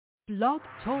Blog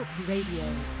Talk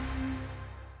Radio.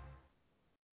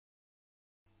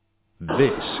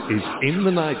 This is In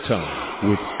the Nighttime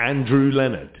with Andrew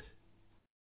Leonard.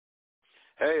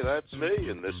 Hey, that's me,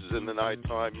 and this is In the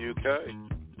Nighttime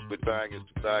UK. With bangers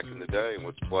back in the day and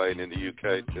what's playing in the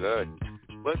UK today.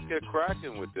 Let's get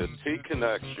cracking with the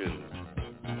T-Connection.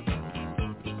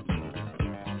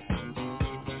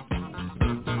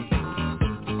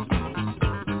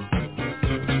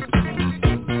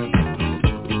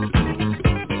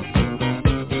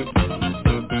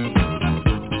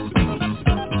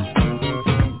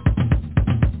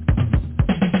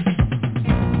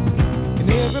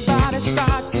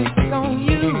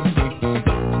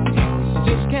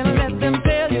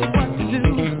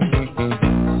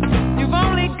 You've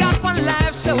only got one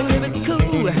life, so live it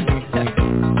cool.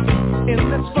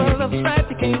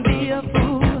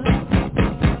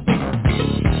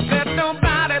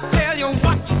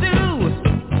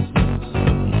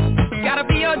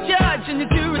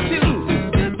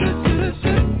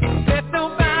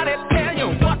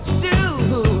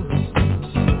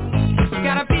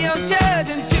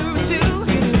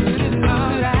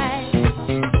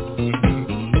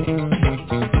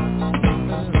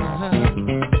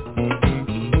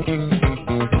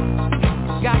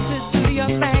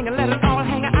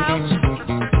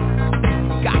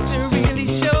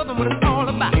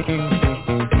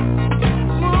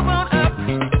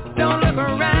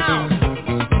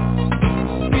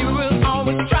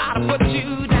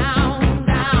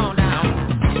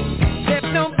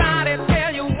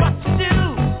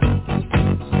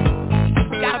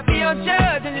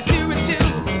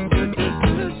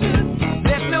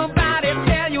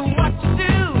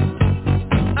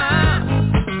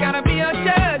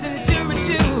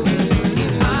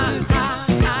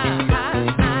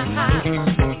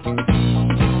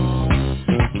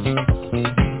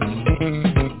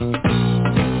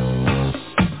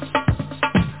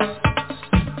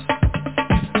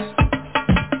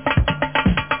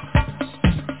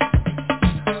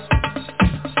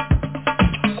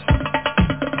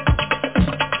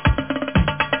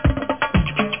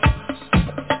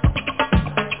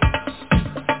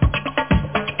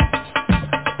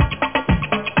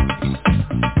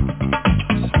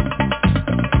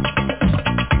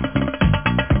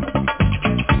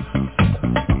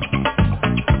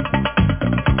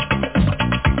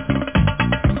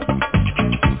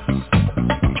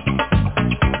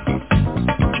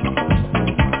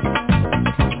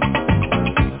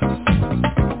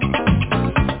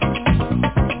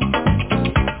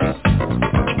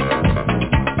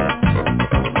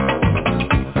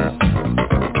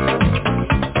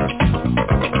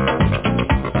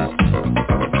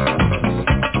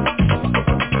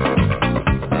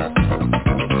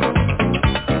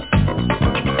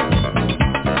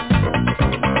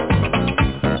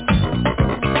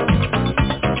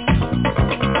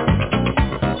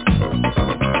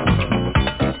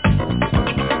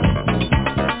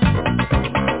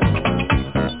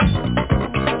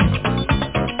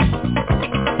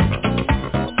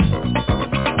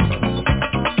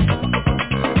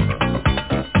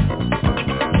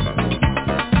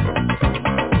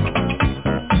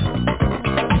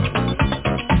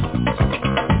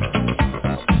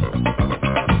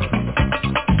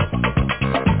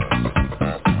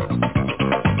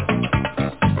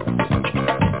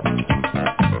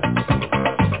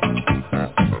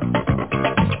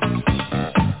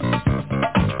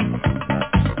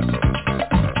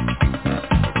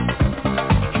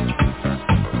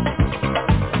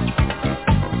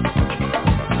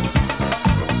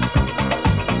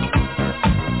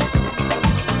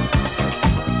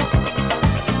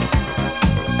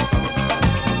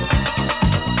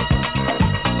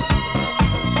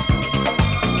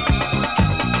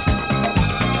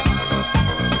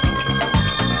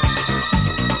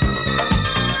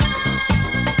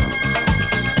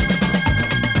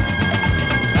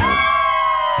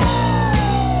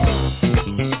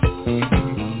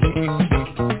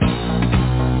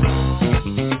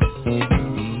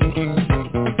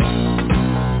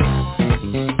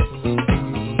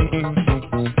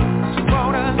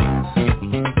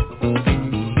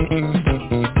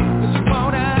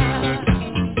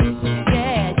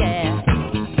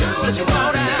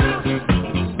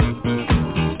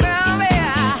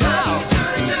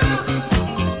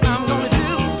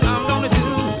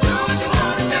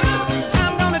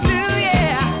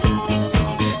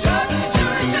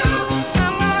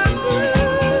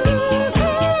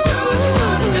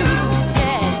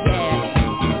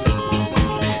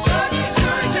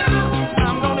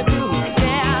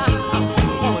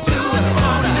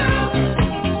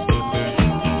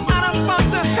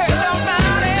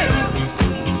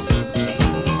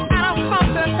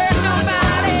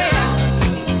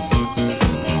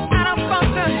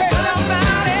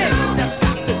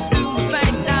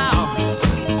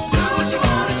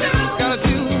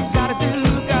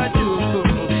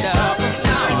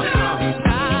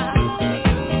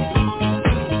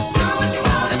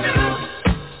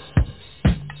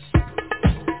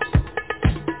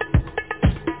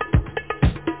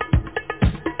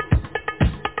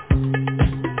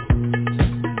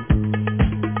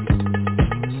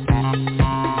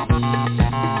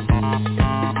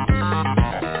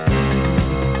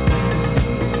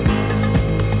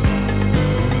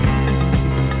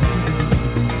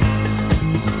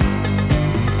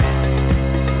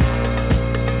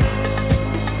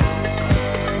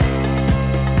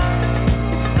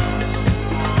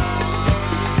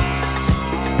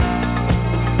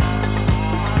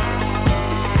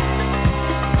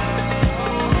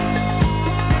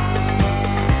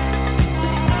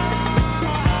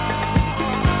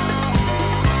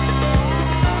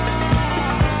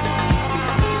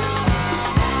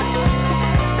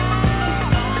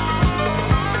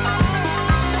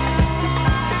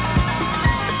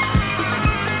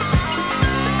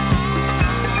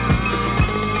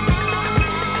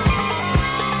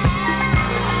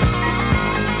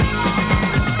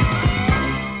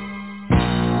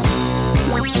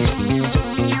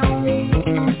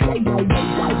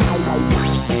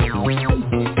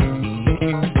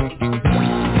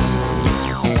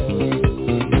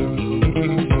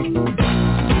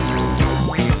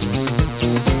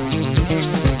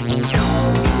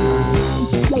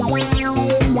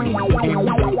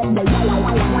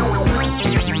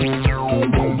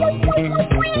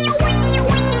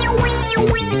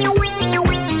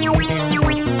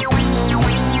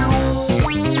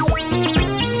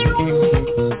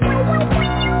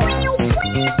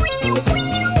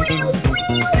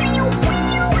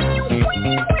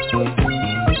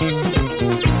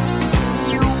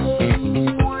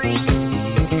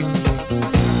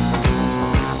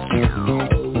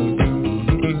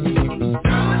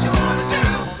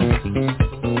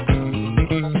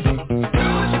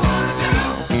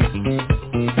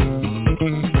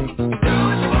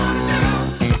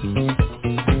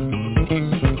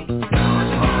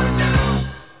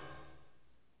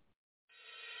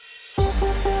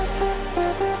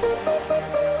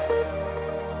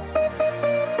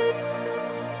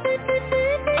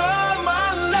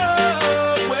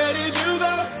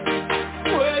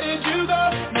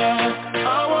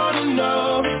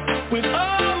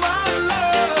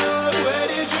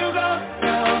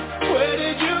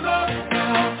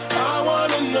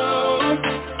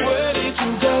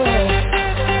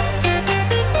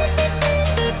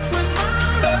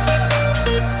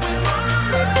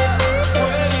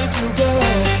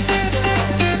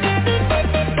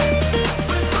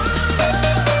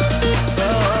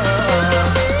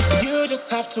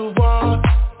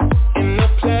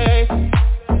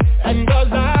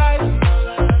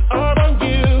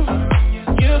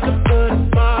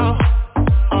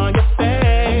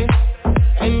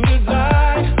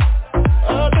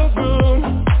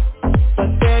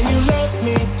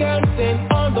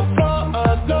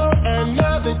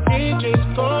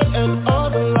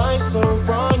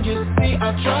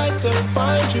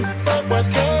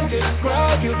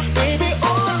 describe you. Baby,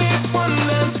 only one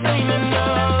last thing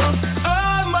enough.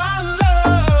 Oh my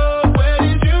love, where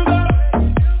did you go?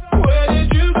 Where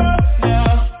did you go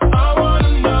now? I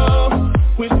wanna know.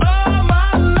 With all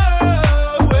my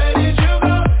love, where did you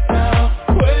go now?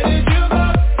 Where did you go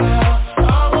now?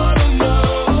 I wanna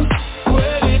know.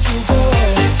 Where did you go?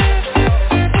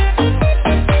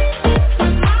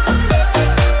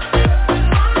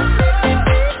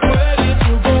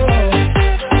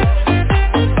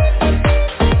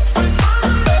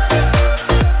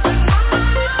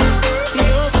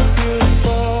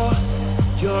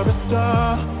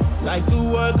 Like the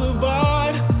work of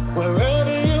art,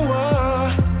 wherever you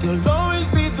are, you'll always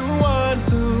be the one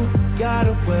who got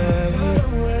away.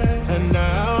 And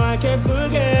now I can't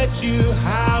forget you.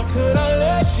 How could I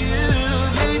let you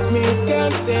leave me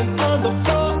dancing on the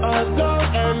floor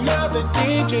alone? And now the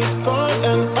DJ's gone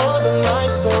and all the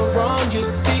lights are wrong. You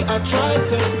see, I tried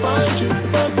to find you,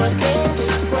 but I can't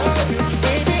describe you.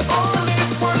 Baby,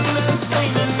 only one last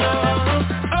thing enough.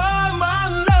 Oh my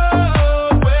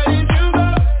love, where did you go?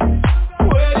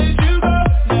 Where did you go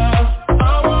now?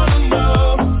 I wanna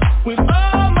know. With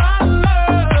all my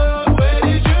love, where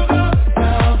did you go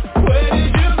now? Where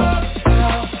did you go now?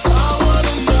 I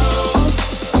wanna know.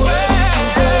 Where did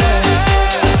you go?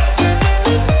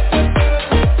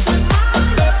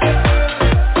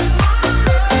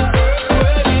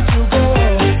 Where did you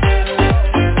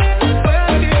go?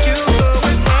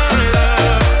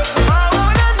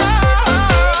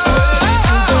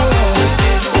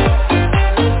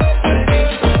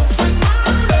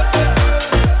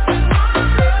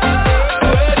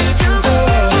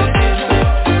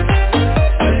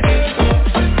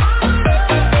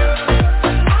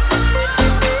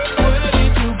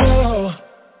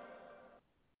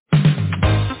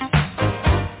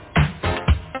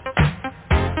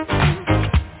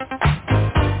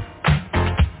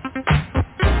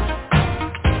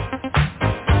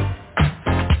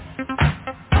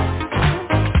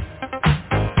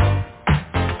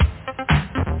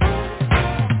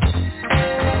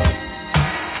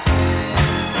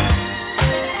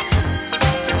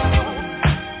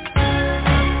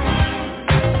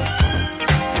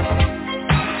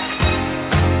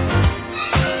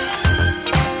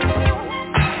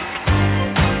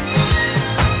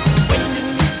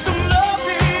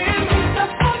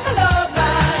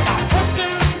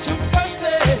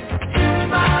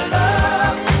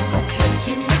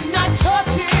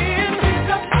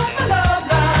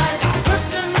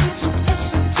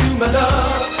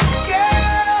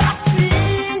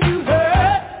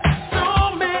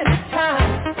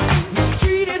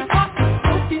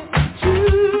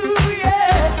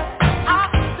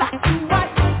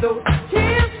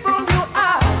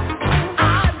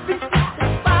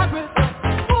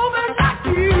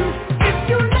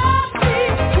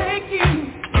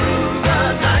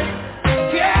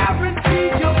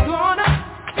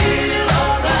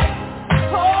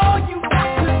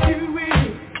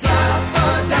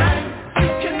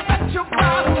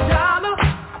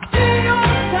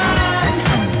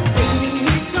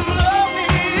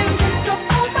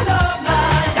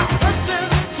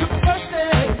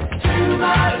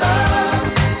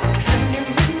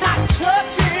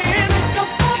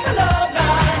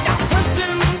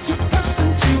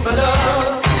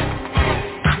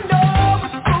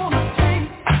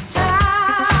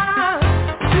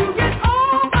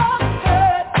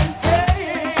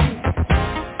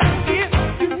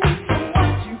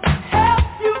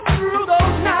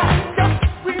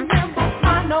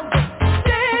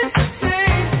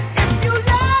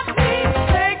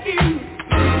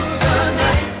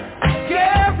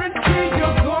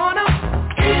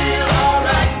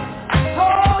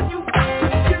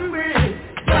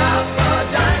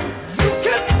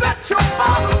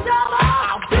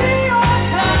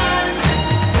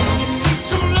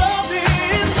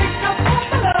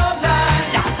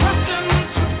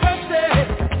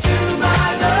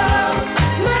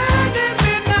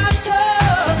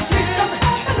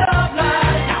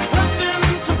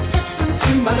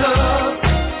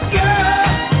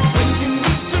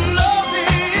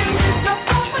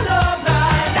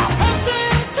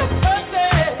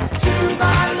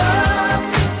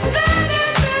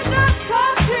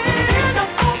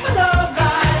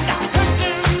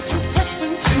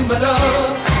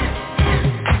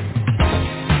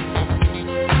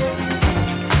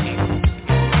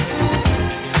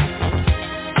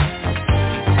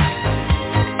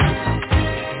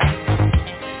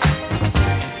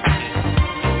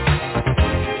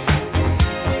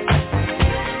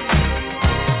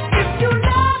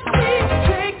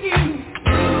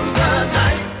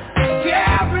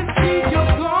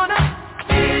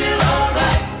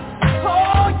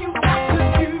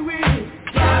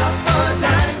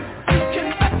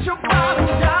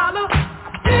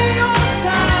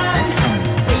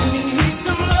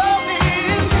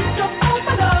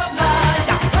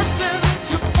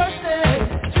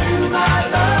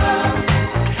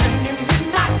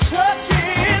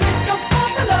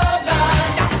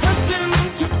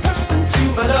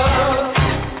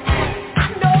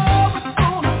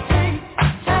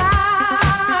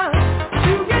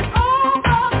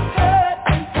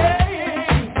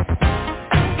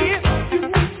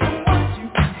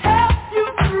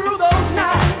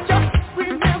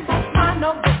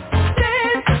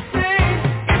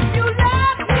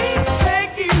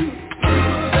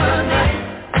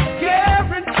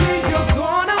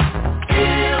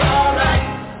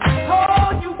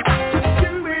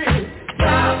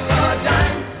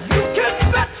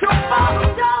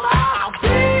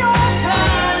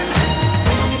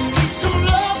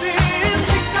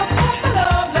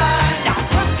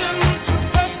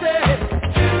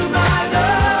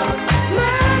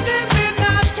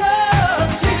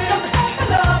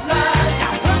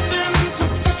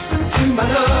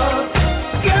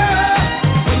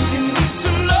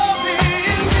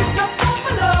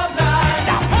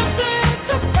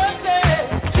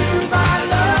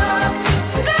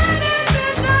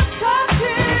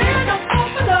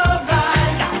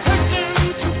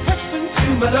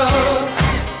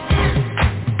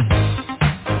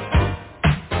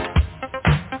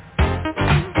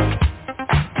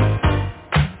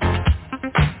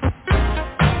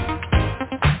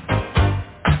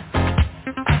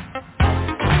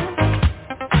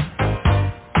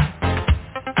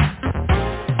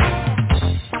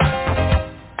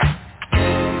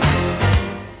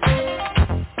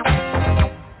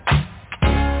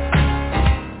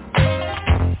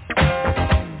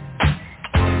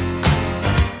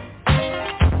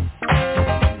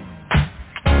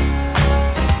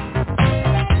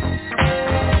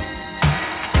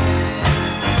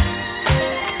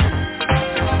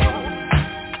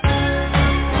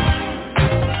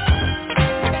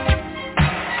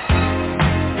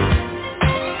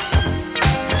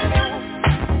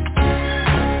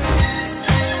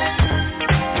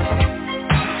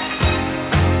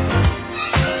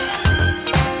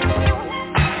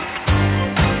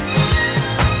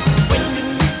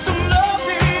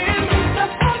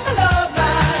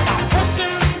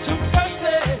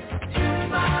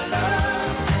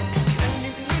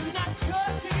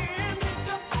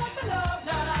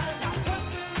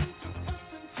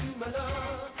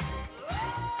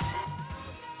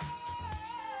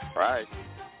 right.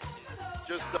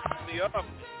 Just on the up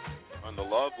on the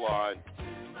Love Line,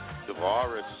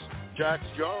 Tavares, Jax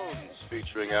Jones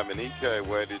featuring Emanike,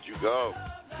 Where Did You Go?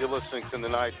 You're listening to the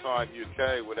Nighttime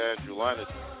UK with Andrew Leonard.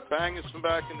 Bangers from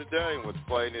back in the day and what's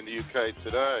playing in the UK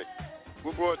today.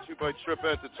 We're brought to you by Trip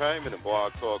Entertainment and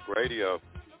Blog Talk Radio.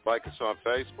 Like us on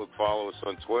Facebook, follow us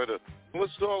on Twitter. And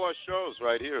listen to all our shows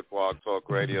right here at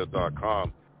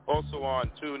blogtalkradio.com. Also on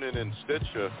TuneIn and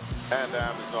Stitcher and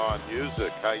Amazon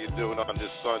Music. How you doing on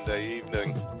this Sunday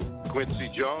evening? Quincy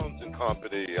Jones and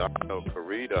company, Ano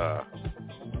Carita.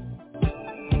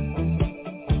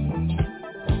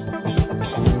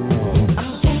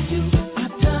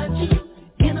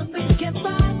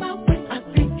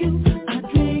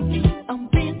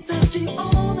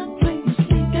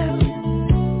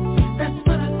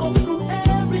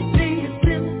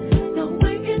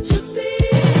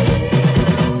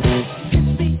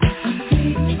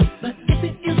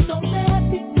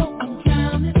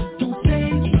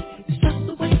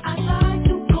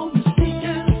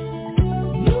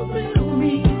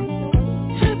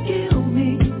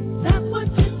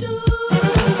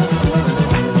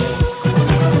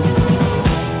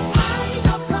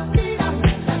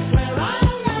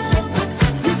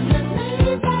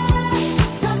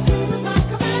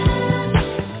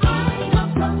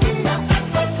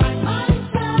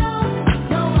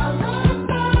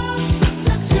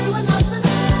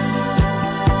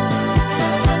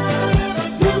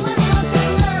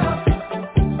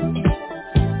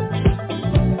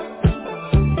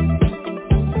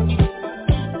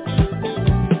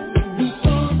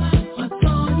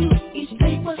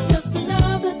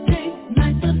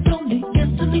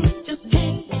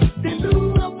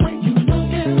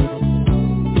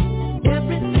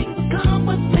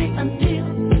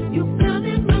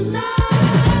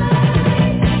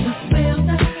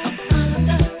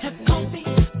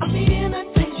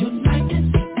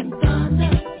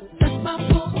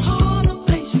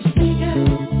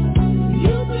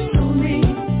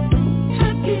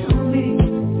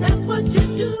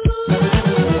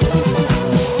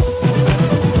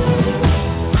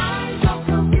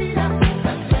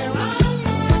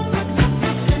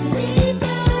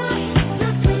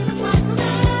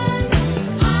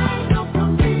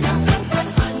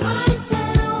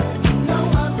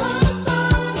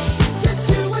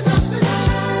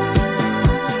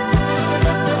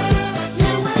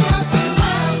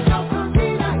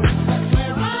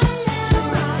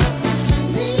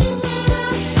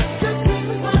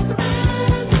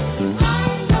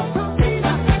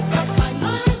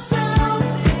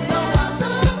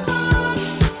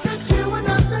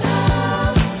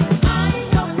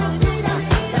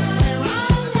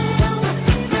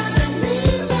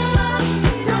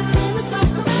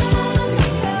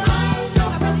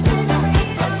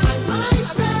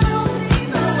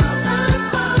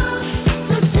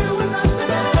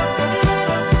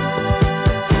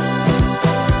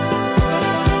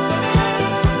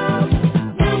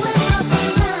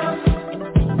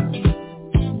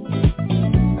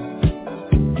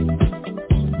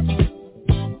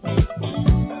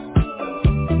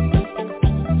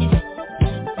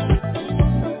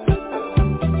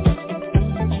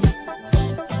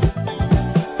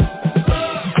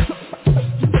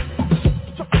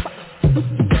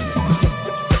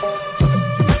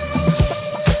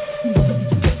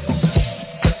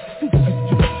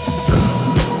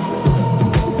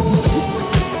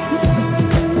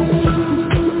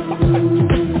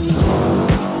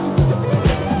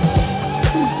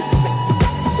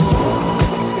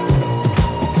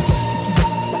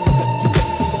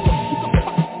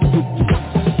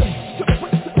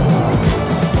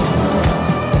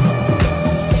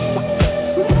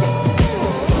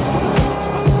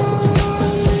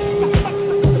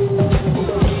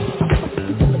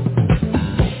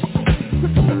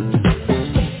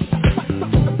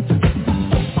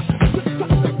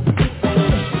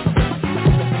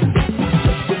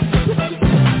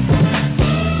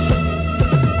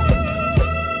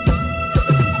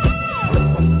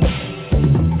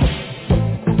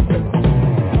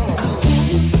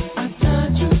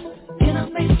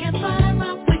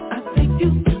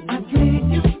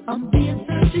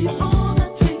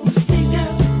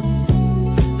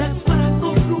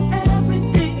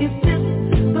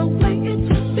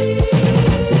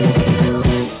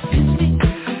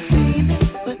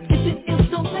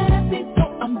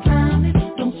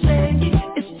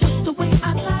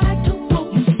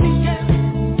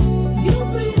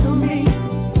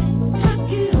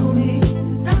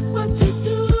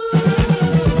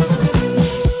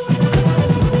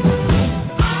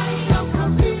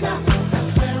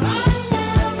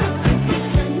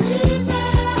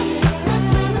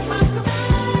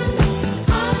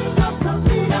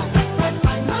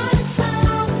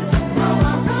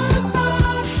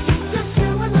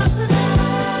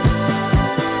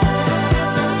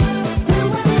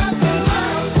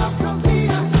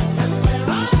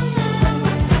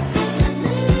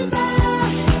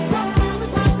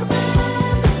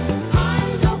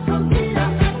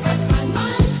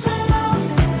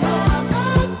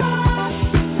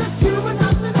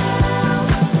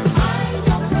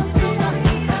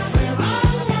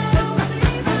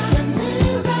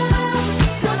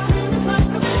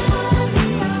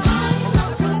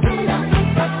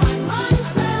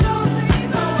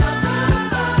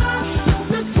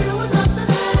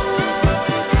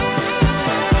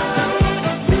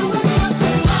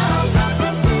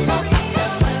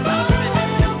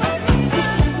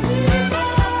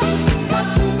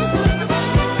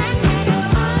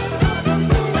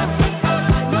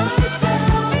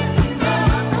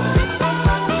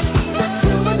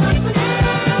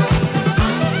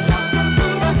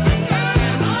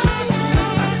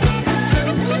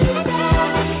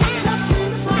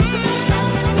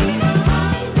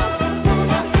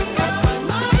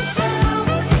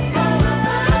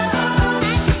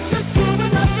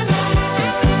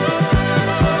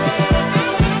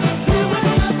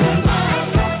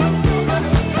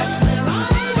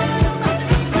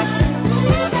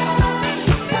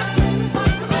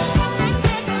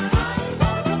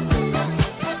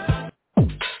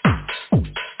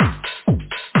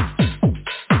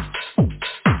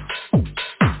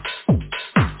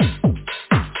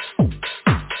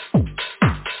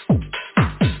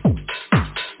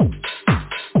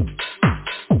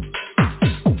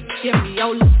 give me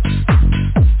your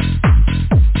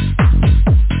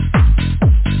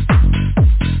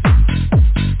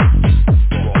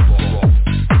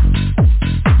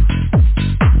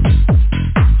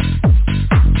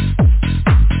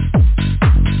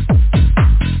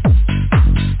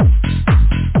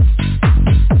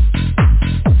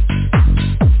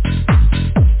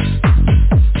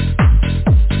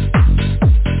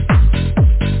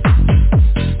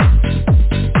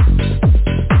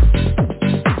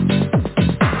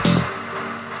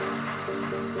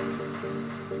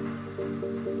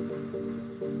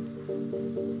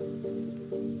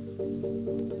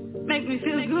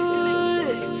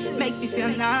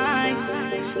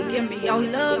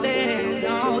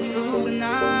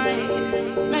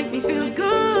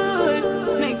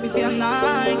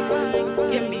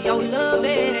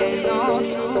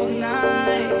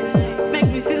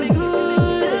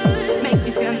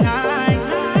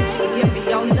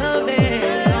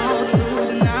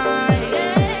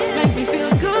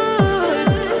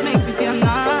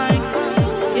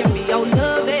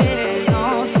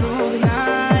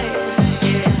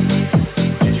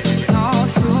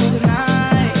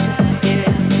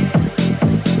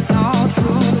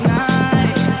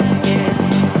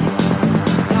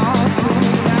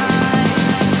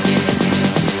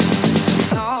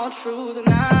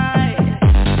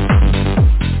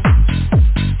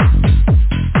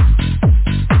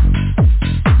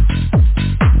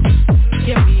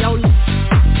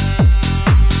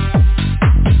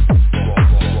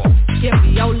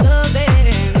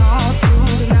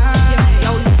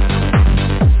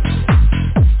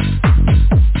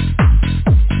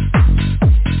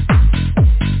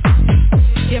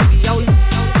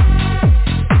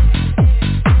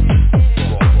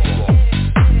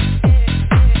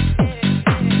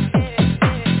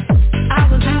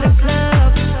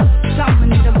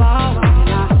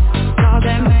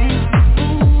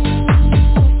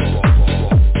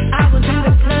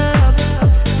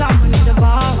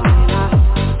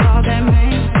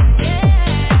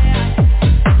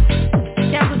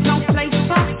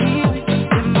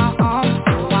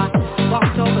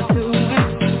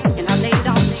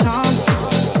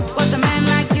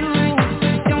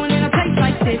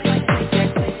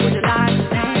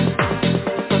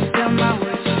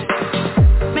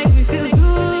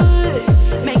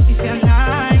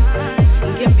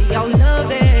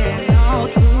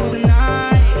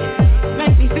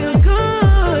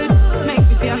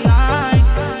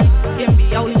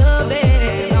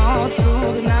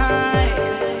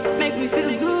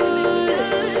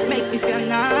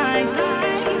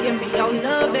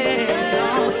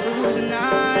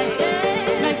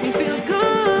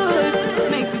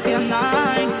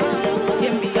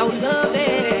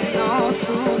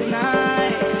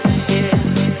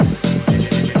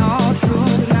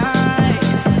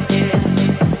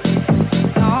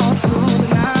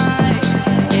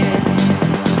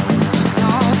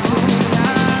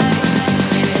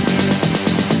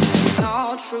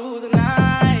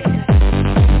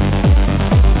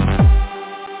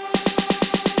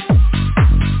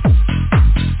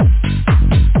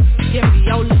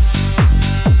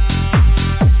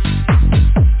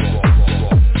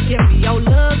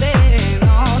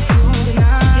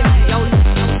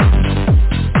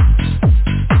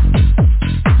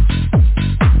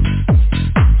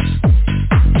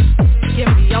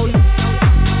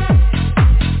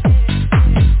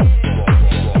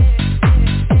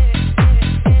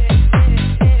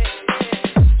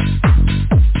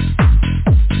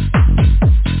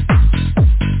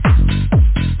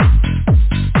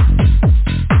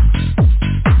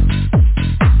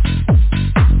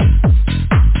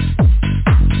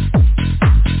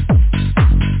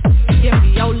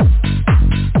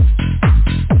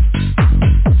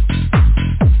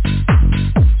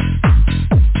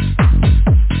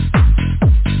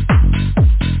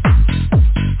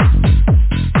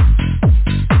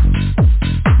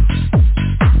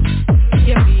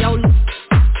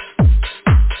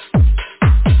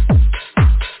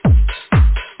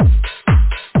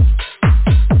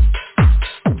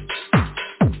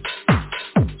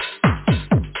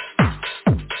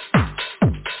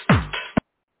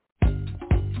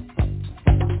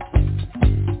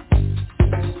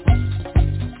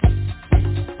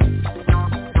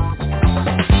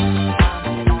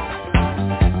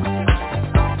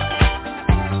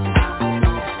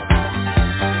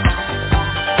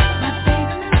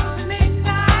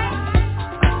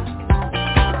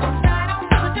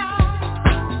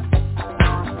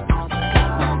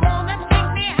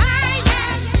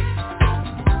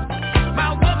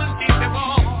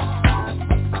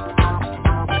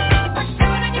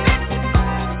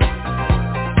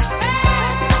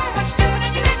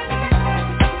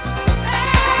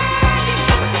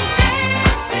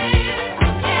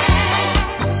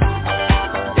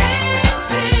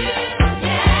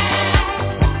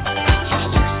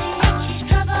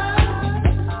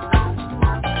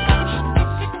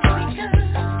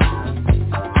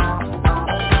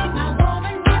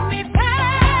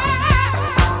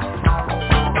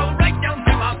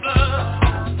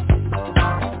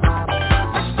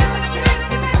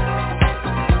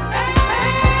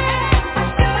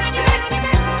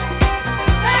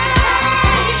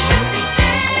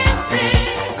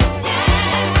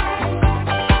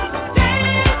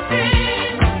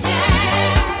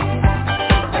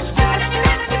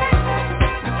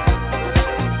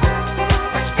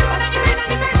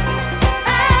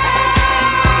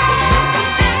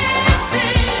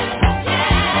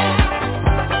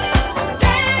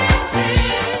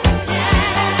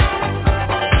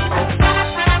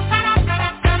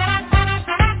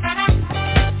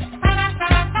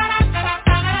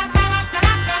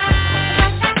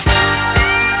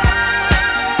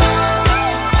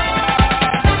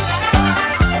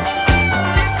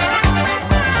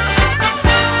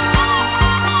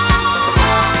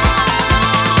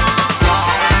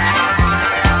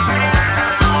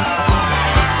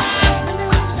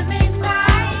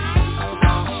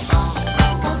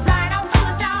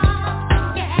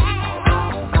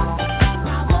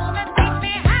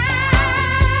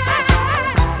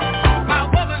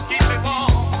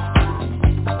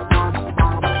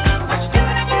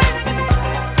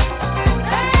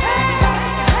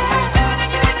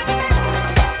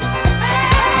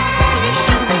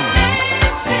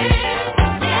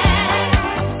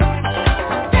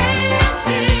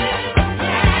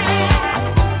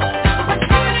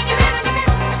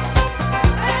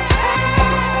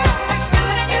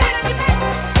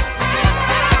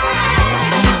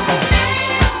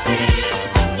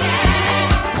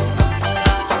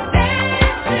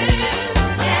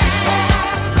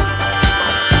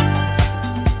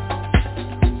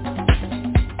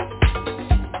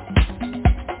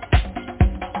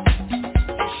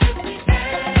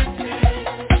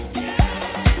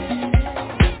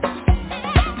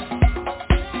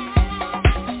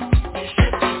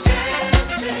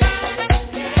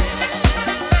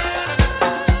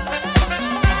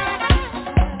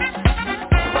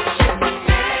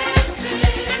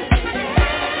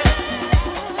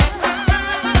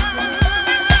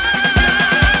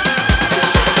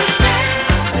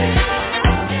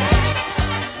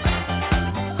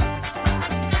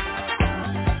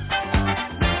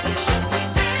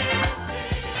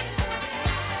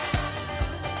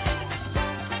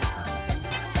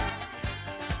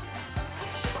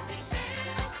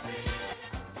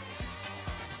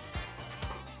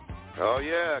Oh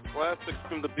yeah, classics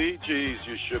from the Bee Gees,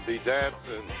 You Should Be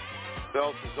Dancing.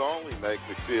 Belters Only Make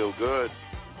Me Feel Good.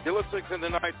 You're listening to the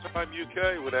Nighttime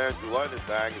UK with Andrew Lennon,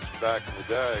 bangers back in the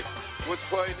day. What's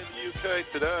playing in the UK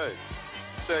today?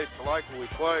 Say if you like what we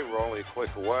play, we're only a click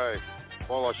away.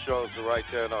 All our shows are right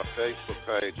there on our Facebook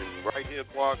page and right here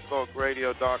at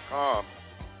blogtalkradio.com.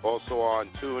 Also on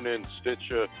TuneIn,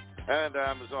 Stitcher, and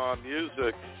Amazon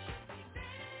Music.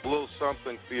 A little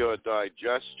something for your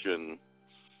digestion.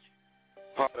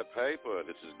 Pot of paper,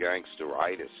 this is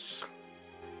Gangsteritis.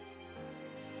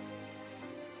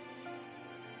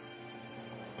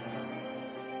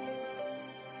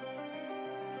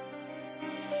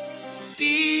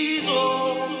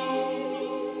 Diesel,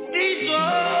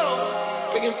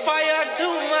 bringing fire to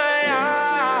my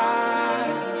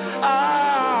eyes.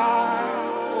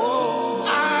 Oh, I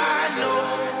know,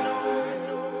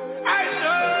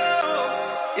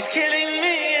 it's killing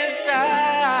me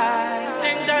inside.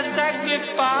 Things I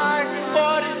sacrifice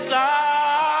for this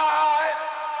life.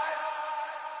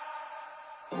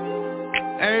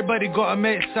 Everybody gotta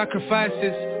make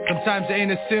sacrifices. Sometimes it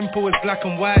ain't as simple as black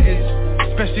and white is.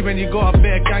 Especially when you got a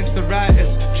bit of gangster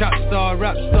writers. Trap star,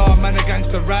 rap star, man of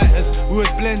gangster writers. We was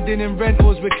blending in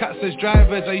rentals with cats as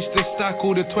drivers. I used to stack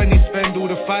all the 20s, spend all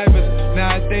the 5s.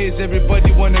 Nowadays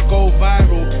everybody wanna go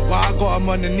viral, but I got 'em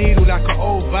on the needle like an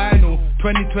old vinyl.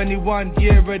 2021,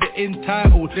 year of the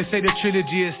entitled. They say the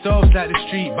trilogy itself's like the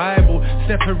street Bible.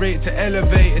 Separate to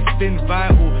elevate, it's been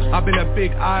vital. I've been a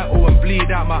big idol and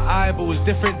bleed out my eyeballs.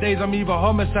 Different days I'm either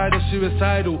homicide or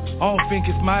suicidal. I don't think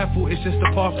it's my fault, it's just the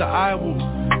path that I will.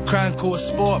 Crime caught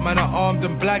sport, man, I'm armed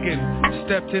and blagging.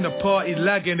 Stepped in a party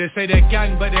lagging. They say they're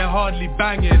gang but they're hardly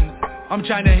banging. I'm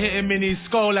trying to hit him in his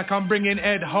skull like I'm bringing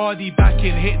Ed Hardy back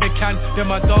in. Hit the can, then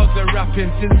my dogs are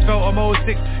rapping. Since felt I'm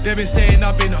 06, they've been saying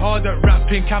I've been hard at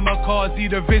rapping. Kamikaze,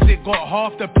 the visit, got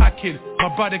half the packing. My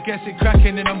brother gets it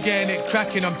cracking and I'm getting it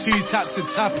cracking. I'm 2 taps and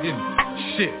tapping.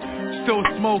 Shit, still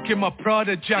smoking my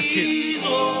Prada jacket.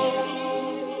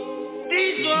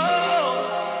 Diesel,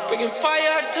 bringing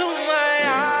fire to my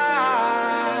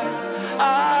eyes.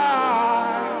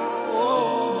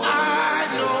 Oh, I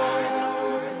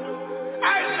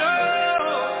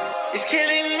know, it's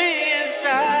killing me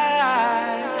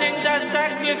inside. Things I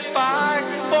sacrifice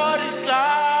for this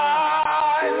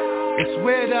life. It's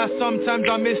weird how sometimes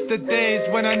I miss the days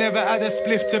when I never had a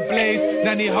spliff to blaze.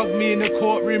 Nanny hugged me in the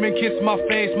courtroom and kissed my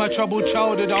face. My troubled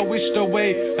childhood I wished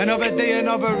away. Another day,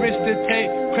 another risk to take.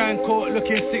 Crown court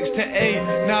looking 6 to 8.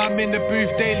 Now I'm in the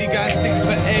booth daily, going 6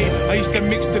 for 8. I used to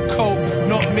mix the coke,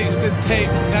 not mix the tape.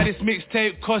 Now this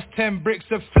mixtape cost 10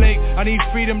 bricks a flake. I need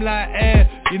freedom like air.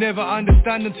 You never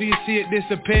understand until you see it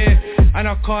disappear. And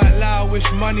I can't lie, I wish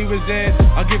money was there.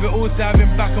 I give it all to have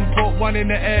him back and put one in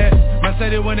the air. Man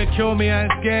said they wanna kill me, I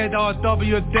ain't scared. RW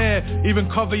you're there, even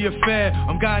cover your fare.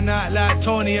 I'm going out like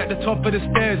Tony at the top of the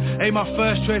stairs. Ain't my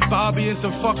first choice, but I'll be in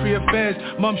some fuckery affairs.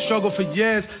 Mum struggled for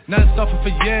years, nan suffered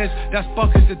for years. That's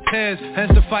buckets of tears,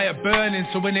 hence the fire burning.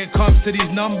 So when it comes to these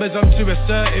numbers, I'm too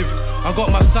assertive. I got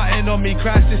my satin on me,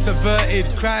 crisis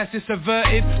averted. Crisis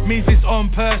averted means it's on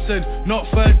person, not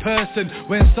third person.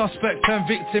 When suspect turn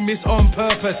victim, it's on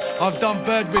purpose. I've done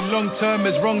bird with long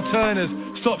termers, wrong turners.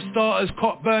 Stop starters,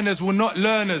 cop burners, will not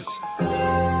learners.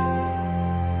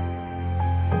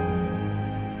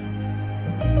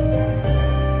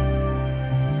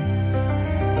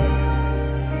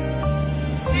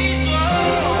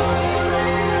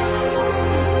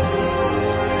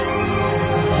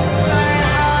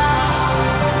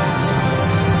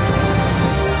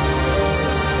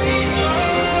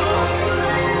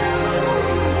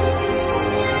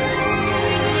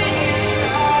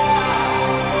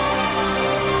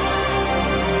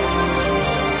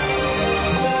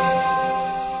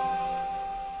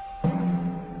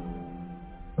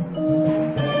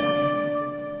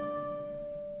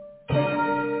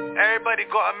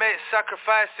 Gotta make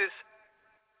sacrifices.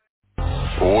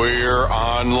 We're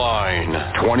online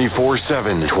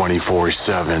 24/7.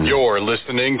 24/7. You're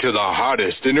listening to the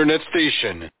hottest internet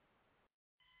station.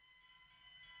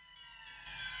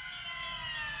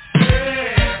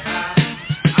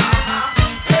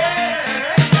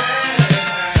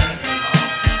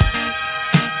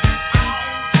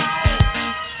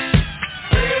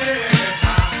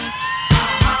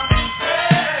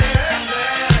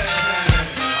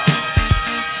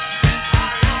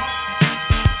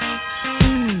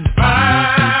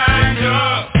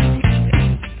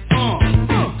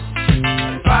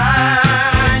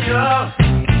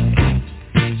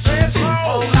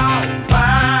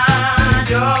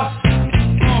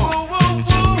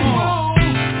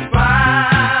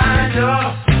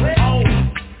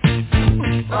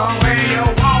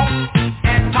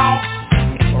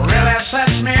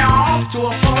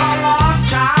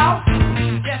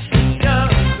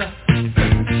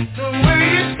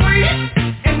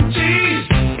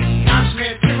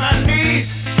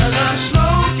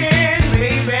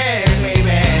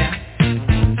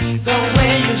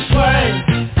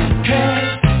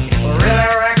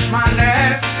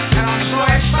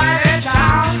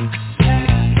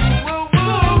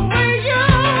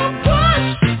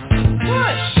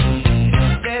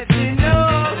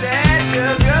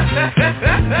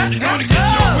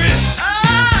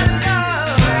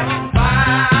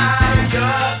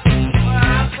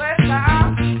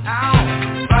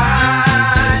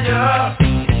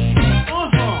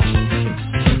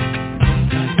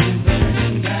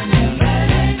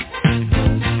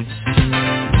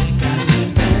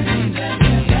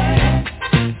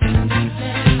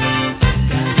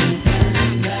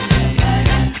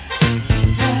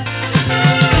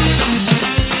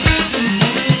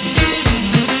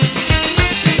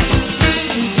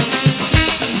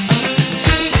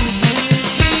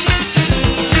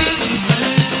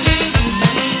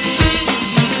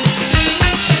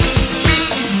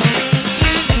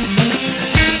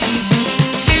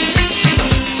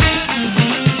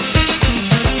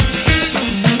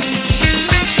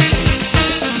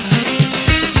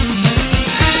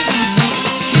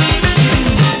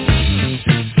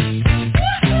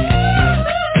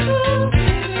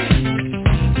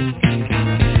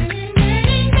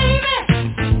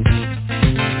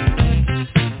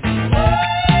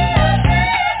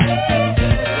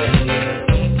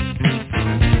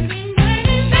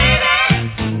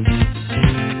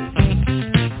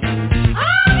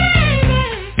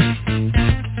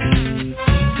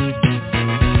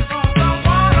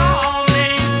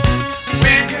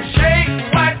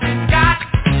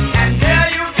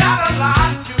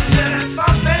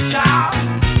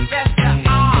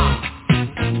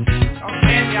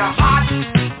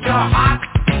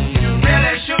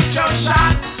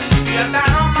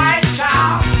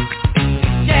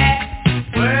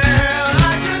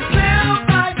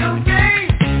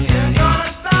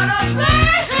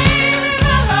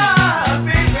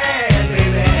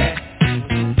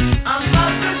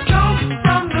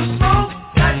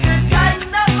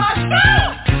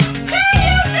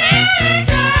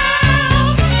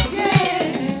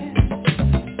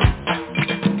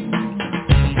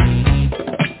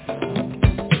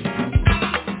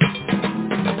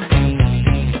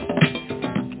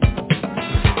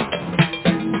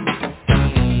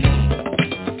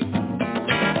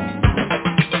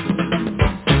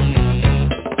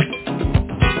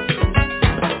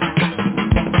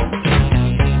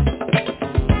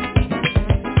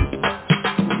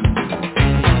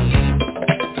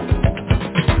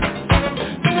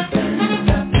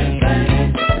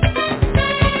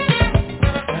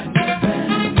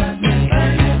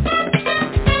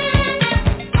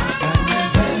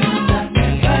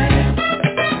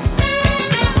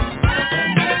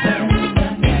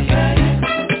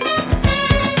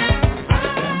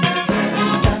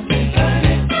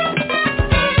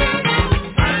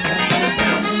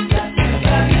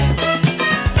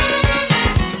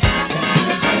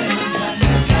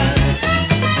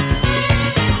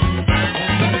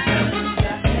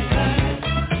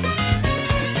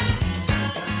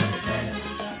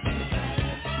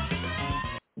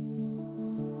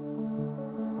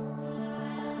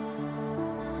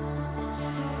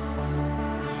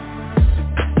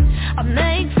 I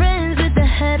make friends with the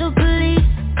head of police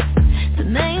to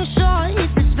make sure he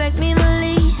suspect me the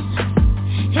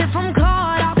least. If I'm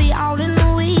caught, I'll be out in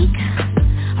a week.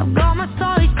 I've got my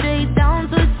story straight down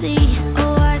to a T.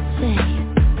 Oh, I'd say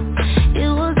it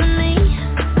wasn't me.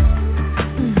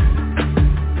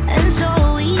 And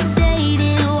so we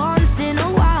dated once in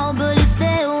a while, but if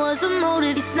there was a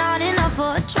motive, it's not enough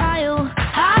for a trial.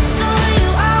 I saw you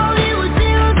out, it was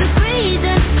 0 degrees,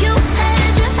 and you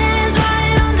had your hands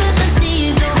right under the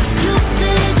diesel. You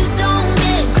said you don't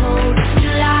get cold, you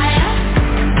liar.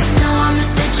 Now I'ma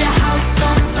set your house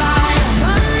on fire.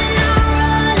 Running, I'm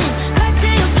running, back to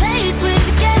your place with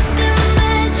the gas in the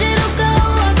match. It'll go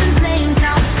up in flames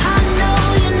now. I know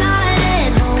you're not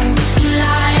at home, you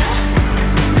liar.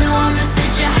 Now I'ma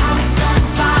set your house on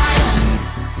fire.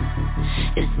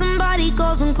 If somebody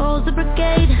goes and calls the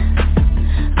brigade,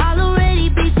 I'll already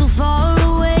be too far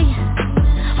away.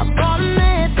 I bought a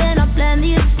map and I planned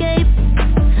the escape.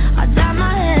 I dyed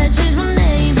my hair, changed my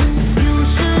name. You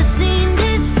should've seen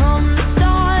this from the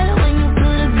start. When you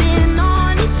could've been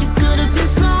honest, you could've been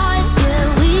smart.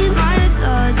 Yeah, we might have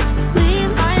touched, we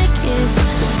might have kissed,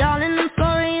 but darling, I'm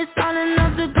sorry, it's not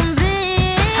enough to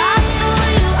convince. I saw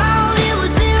you out, it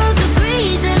was 0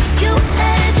 degrees, and you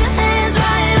had your hands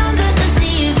right under the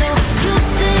diesel. You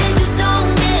said you don't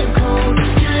get cold,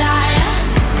 you liar.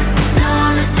 Now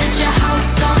I'ma set your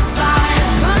house on fire.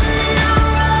 Running, I'm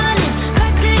running,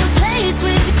 back to your place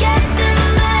with the gas in the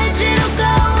match. It'll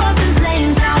go up in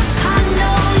flames now. I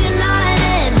know you're not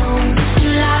at home, you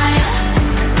liar.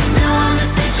 Now I'ma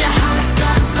set your house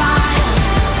on fire.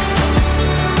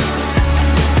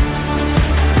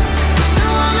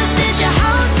 Now I'ma set your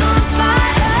house on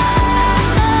fire.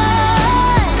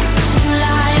 You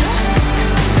liar.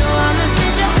 Now I'ma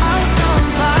set your house on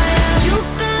fire. You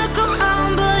can look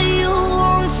around, but you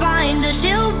won't find her.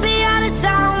 She'll be out of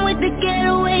town with the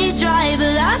getaway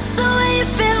driver. That's the way it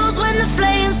feels when the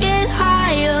flames get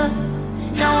higher.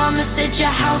 Now I'ma set your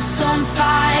house on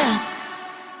fire.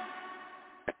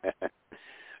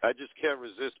 I just can't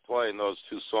resist playing those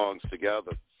two songs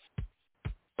together.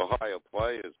 Ohio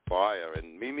Players, Fire,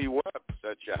 and Mimi Webb,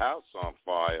 Set Your House on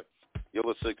Fire. You're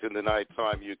listening to the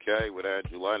Nighttime UK with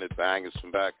Andrew Leonard, bangers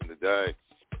from back in the day.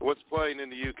 What's playing in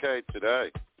the UK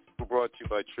today? We're brought to you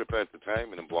by Trip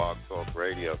Entertainment and Blog Talk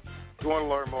Radio. If you want to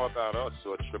learn more about us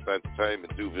or Trip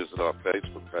Entertainment, do visit our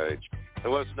Facebook page.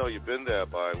 And let us know you've been there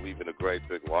by leaving a great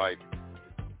big like.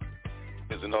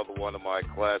 Here's another one of my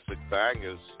classic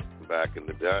bangers from back in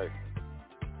the day.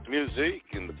 Music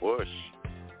in the Bush.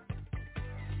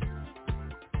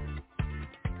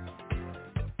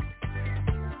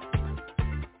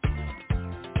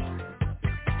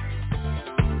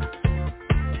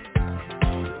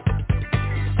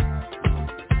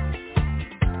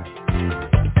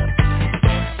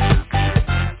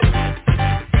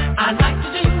 I like to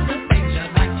do the things you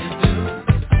like to do.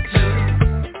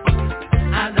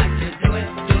 I like to do it.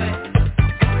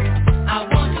 I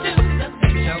want to do the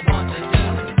things you want to do.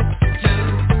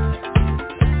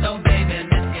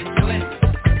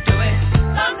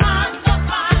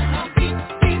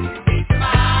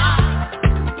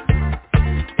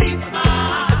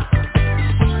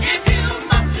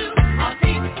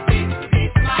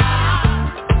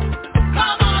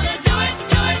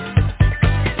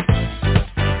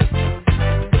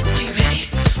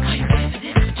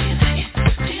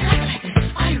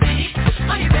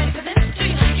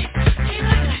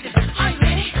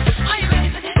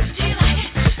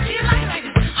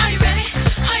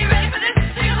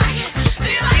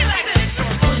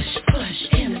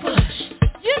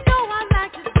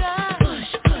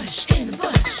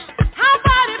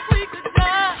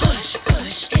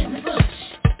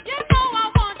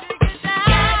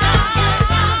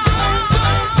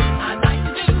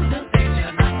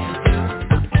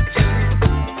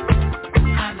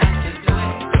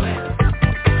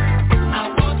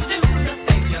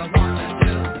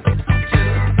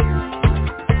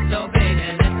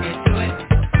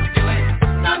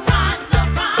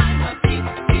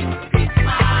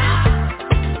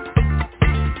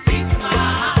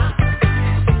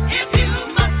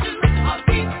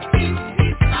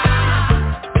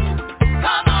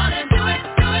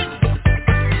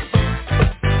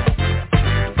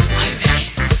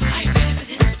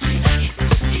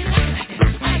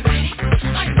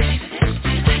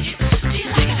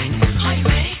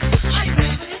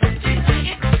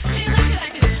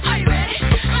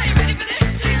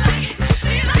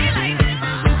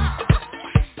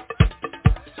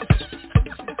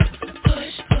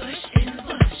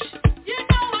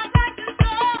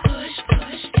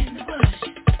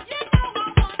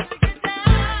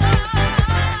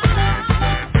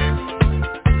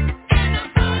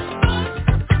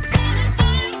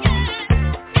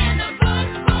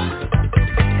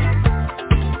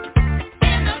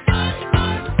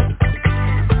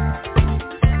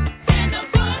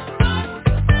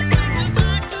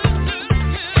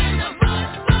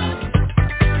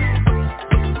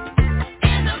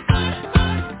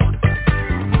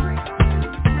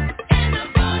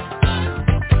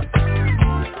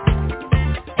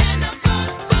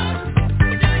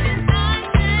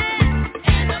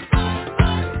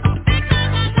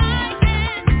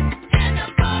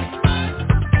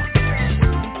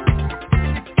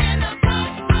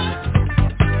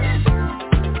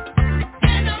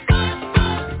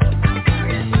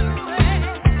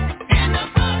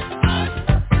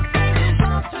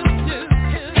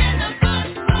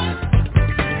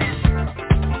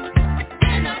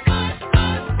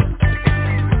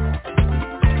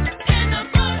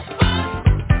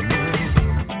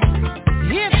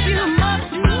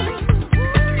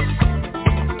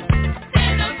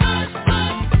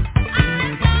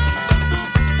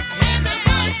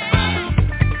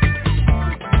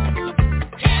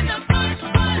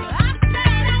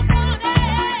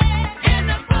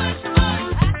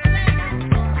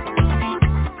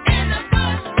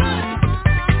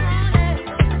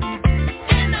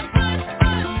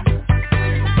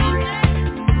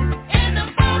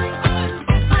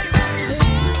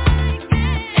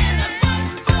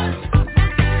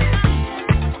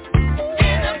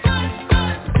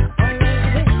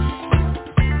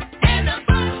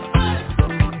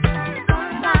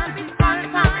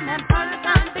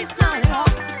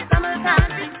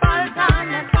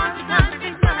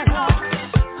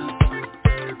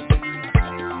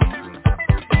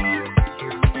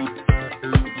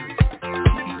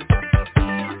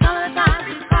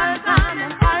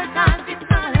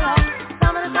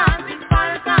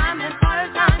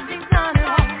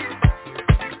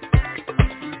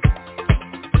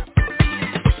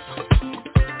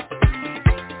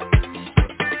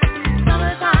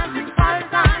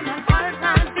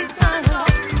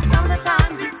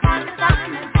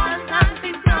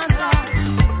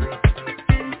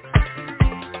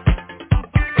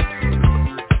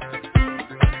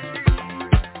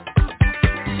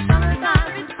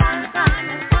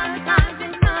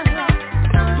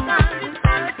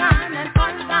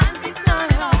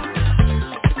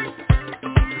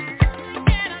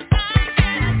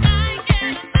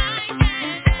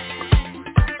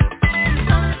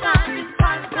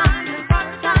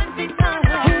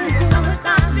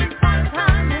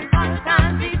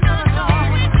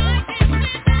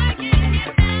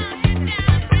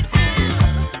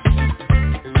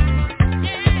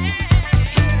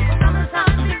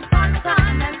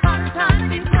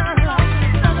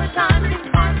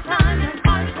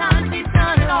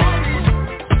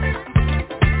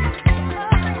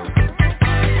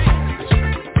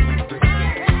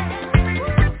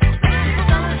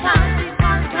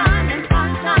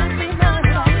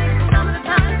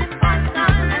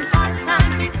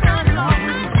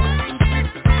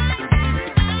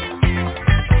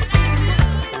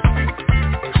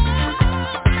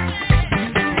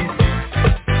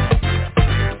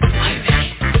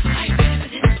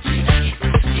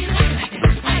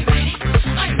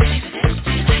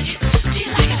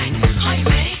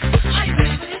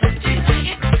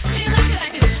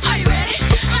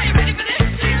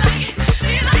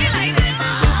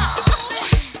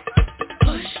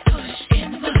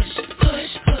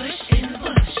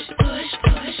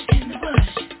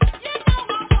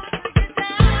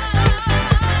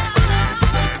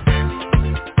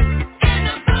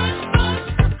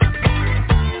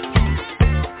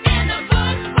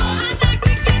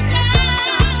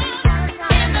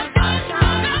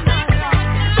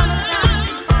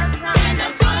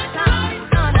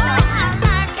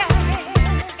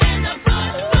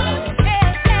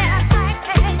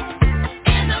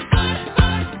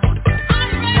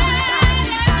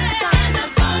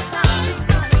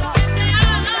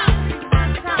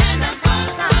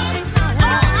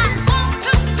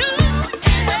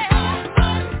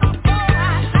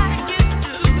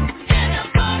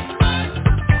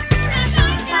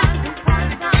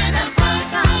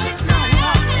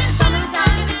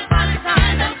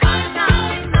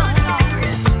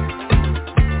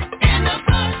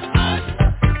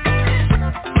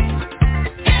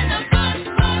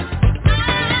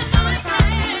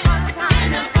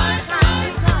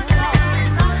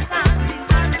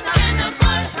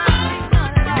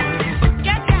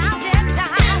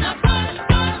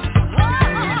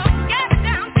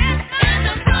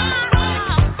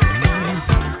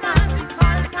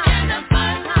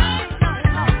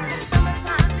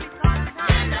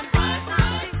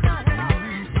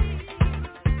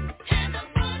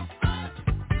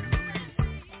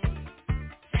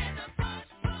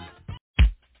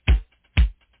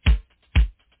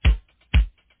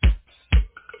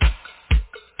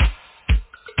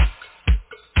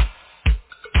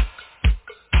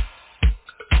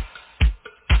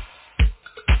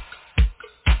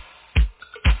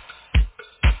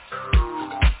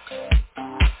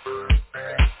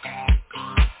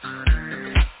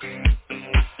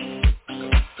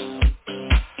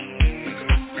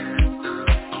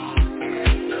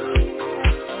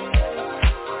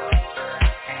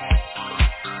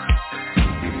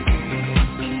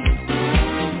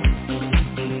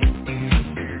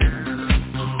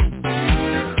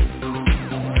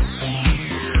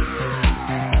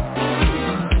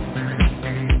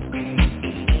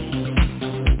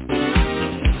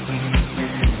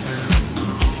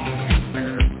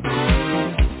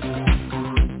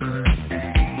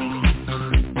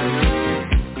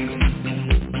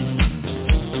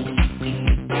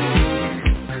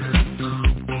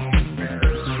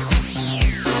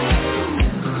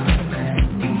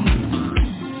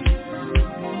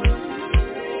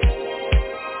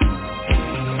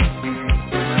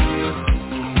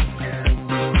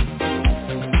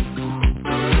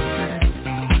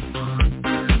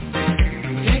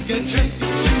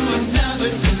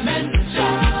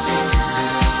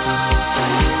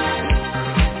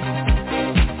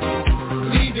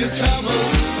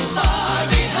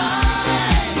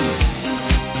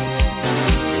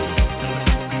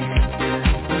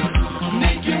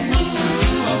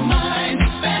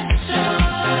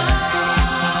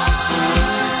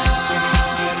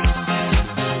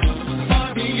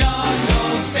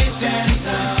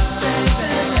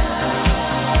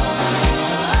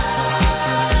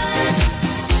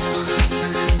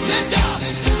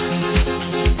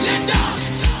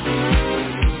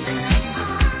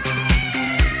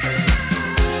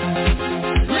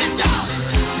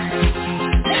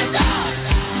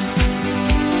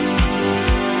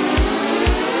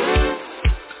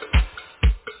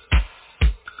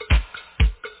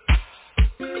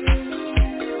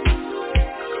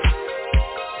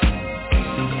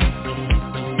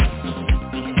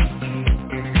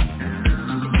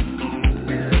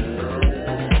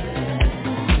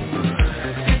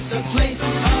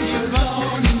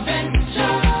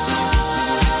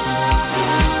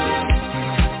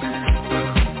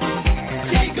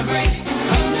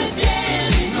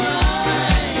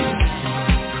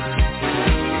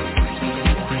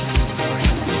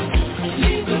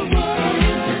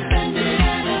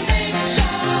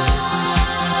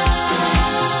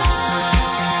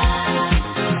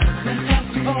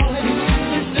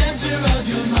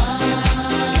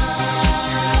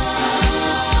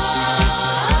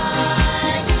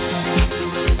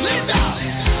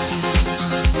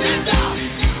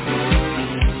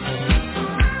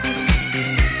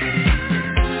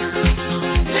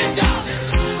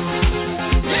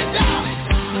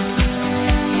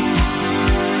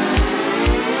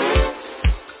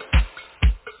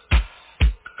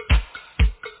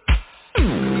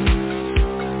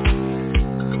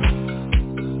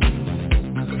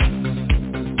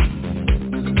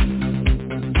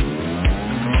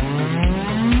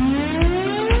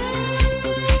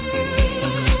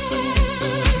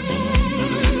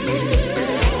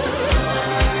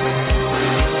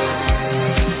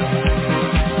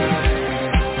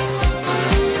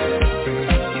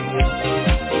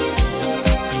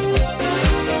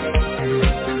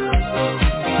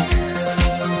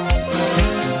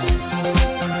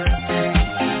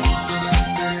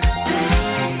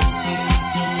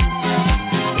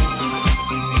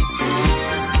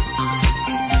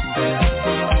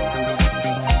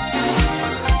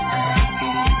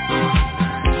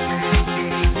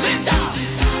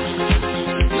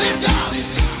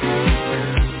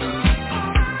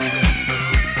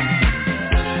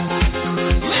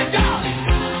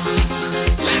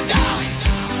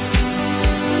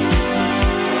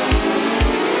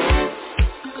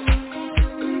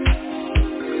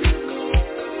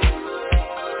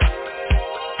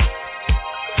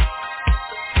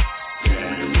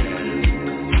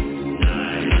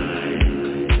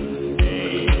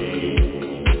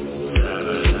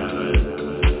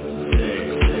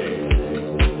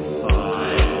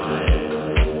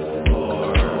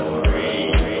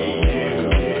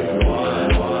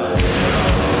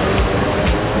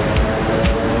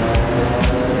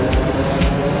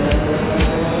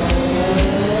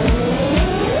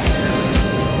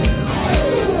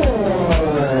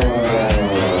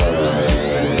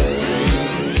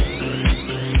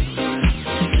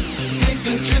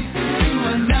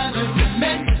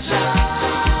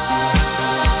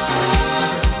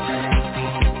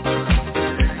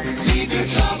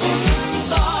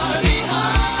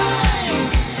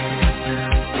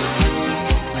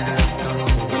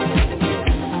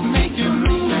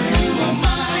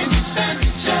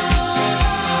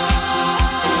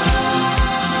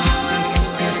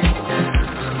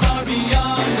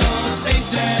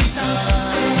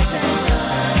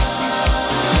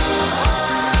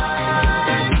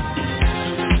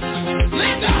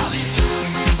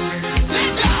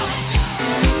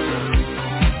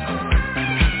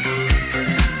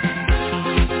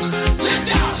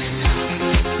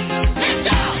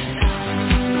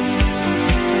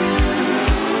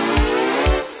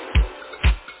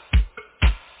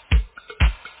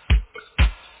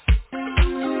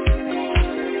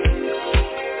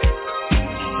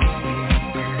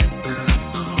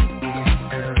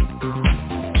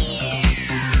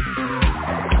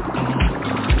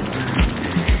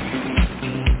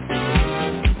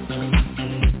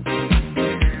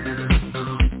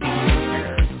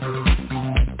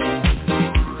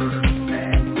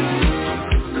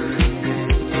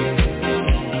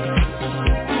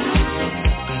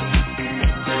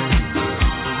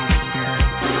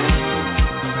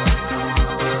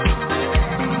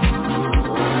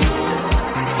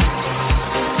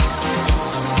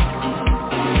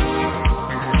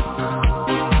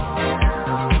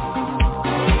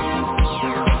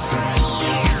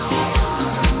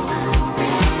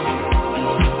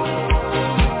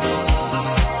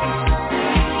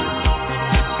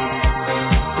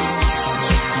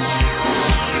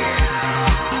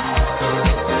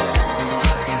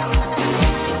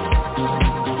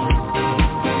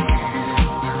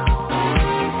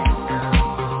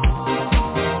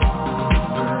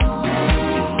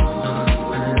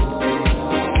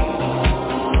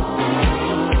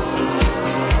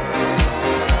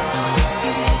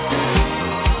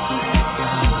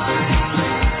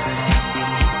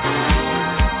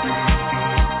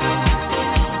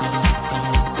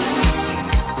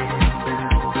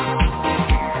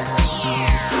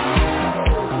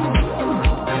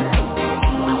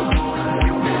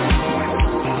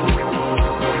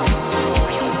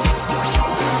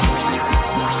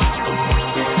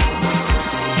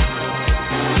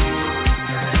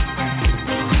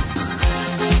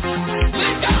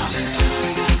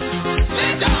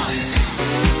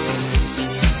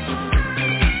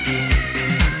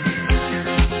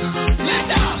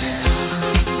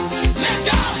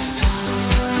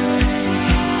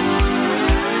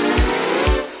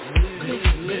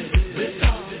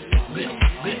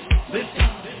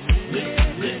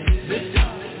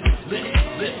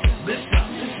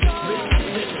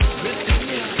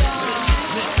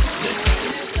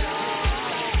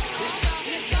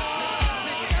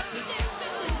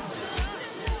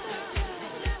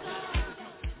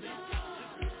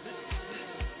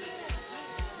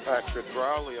 Patrick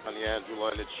Crowley on the Andrew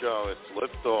Leonard Show. It's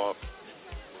Liftoff.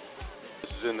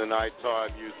 This is in the Nighttime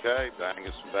UK.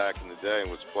 Bangers from back in the day and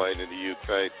what's playing in the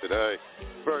UK today.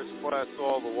 First Class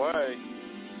All the Way.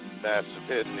 Massive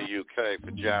hit in the UK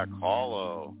for Jack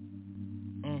Harlow.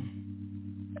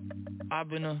 I've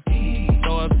been a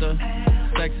throw up the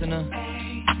sex in a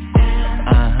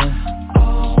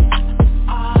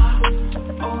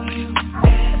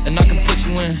and I can put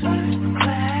you in.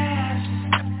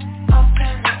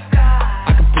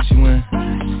 I can put you in.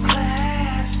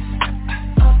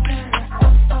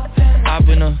 I've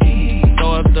been a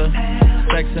throw up the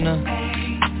sex in a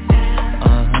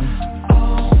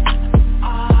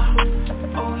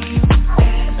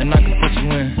and I can put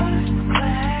you in.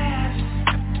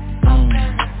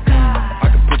 I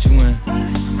can put you in.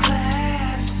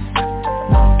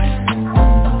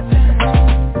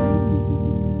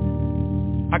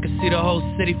 I can see the whole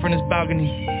city from this balcony.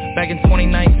 Back in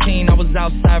 2019, I was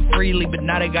outside freely, but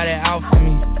now they got it out for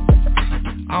me.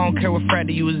 I don't care what frat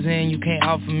that you was in, you can't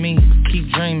out for me. Keep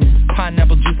dreaming.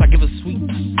 Pineapple juice, I give a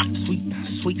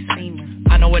sweet semen.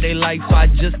 I know what they like, so I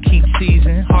just keep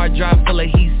teasing. Hard drive full of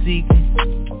heat seeking.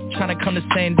 Tryna come the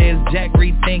same day as Jack,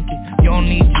 rethinking. You don't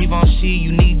need Givenchy,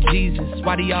 you need Jesus.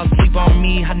 Why do y'all sleep on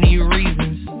me? I need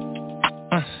reasons.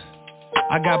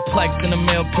 I got plex in the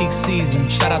mail peak season.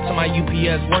 Shout out to my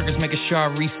UPS workers, making sure I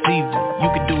receive it. You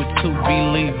can do it too,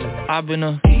 believe it. I've been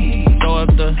a throw up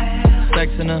the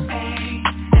sex in a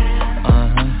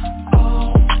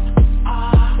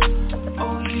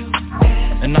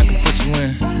and I can put you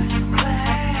in.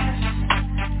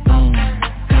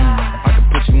 I can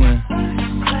put you in.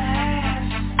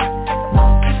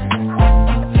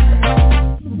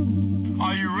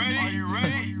 Are you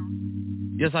ready?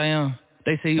 Yes, I am.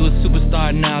 They say you a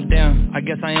superstar now, damn, I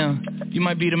guess I am. You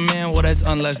might be the man, well that's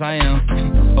unless I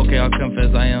am. Okay, I'll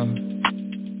confess I am.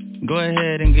 Go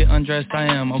ahead and get undressed, I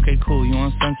am. Okay, cool, you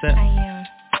on Sunset? I am.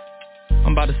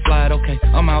 I'm about to slide, okay,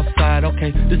 I'm outside,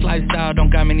 okay. This lifestyle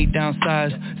don't got many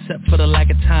downsides. Except for the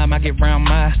lack of time I get round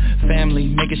my family,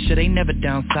 making sure they never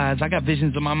downsize. I got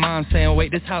visions of my mom saying, wait,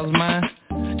 this house is mine.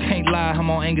 Can't lie, I'm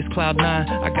on Angus Cloud 9.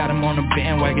 I got him on the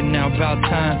bandwagon now, about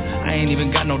time. I ain't even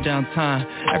got no downtime.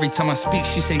 Every time I speak,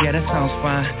 she say, yeah, that sounds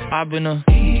fine. I've been a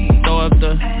throw up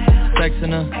the sex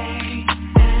in a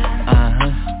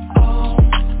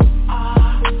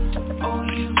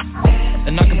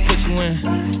and I can put you in.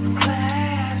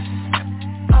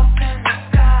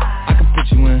 I can put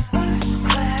you in.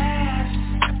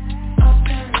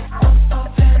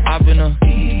 I've been a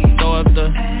throw up the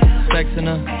sex in a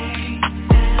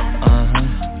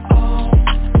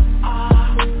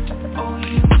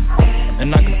and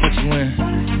I can put you in.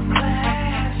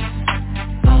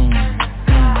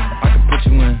 I can put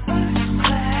you in.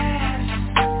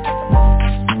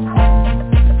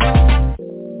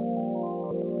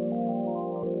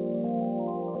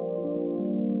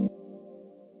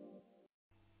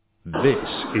 This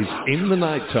is In the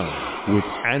Nighttime with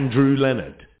Andrew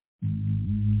Leonard.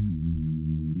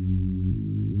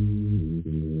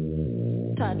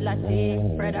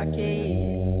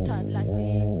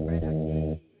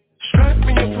 Strap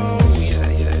me your phone,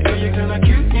 girl, you're kinda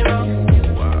cute, you know.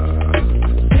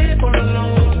 Hip on the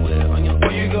low,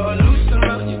 boy, you gotta loosen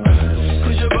up.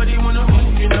 Cause your body wanna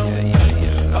move, you know.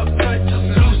 Uptight, just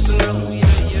loosen up.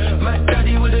 My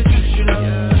daddy with a juice, you know.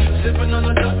 Sipping on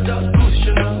the dark goose,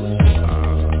 you know.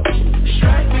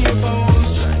 Strike me your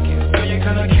phone, girl, you're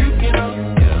kinda cute, you know.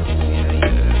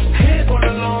 Hip on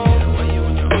the low, boy,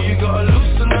 you gotta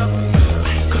loosen up.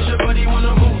 Cause your body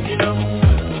wanna move, you know.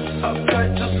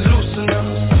 Uptight, just loosen up.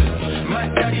 My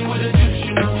daddy with a juice,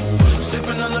 you know.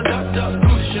 Sipping on the dark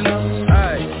goose, you know.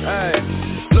 Aye.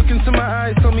 Look into my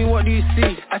eyes, tell me what do you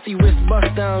see? I see wrist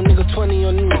bust down, nigga 20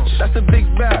 on each. That's a big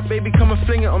bat, baby, come and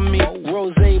fling it on me.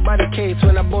 Rose by the case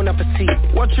when I bon appetit.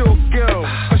 Watch your girl,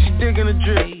 cause she digging the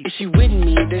drip. If she with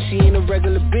me, then she ain't a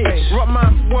regular bitch. Rock my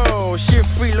world, she a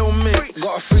free little mix.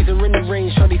 Got a freezer in the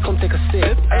range, shawty come take a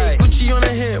sip. Ay, Gucci on the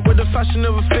hip with the fashion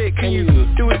of a fit. Can you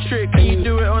do a trick? Can you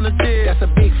do it on a dip? That's a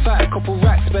big fat, couple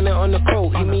racks, spend it on the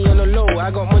coat. Hit me on the low,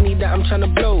 I got money that I'm tryna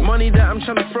blow. Money that I'm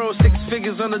tryna throw, 6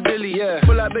 figures on the dilly. Yeah,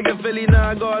 full like bigger Philly, now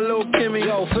I got a little Kimmy.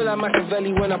 Yo, feel like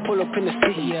Machiavelli when I pull up in the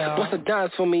city. Yeah. What's a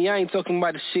dance for me? I ain't talking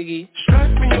about the shiggy.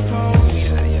 Strike me your phone,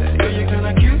 girl, you're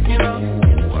kinda cute, you know.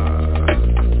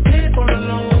 Hip on the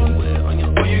low,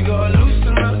 boy, you gotta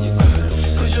loosen up.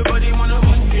 Cause your body wanna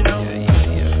move, you know.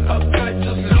 Uptight,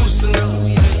 just loosen up.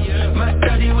 My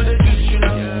daddy with a juice, you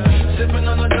know. Sipping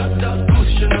on the dark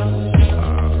goose, you know.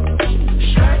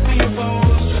 Strike me your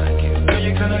phone, girl,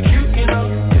 you're kinda cute, you know.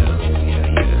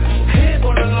 Hip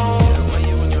on the low,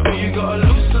 boy, you gotta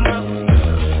loosen up.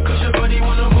 Cause your body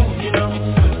wanna move.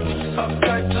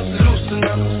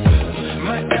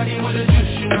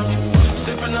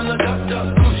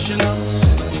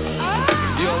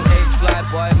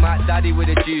 baddie with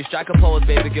a juice. Strike a pose,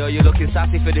 baby girl, you're looking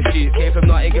sassy for the shoot. Came from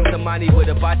Nottingham to Manny with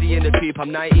a baddie in the coupe.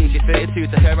 I'm 19, she's 32,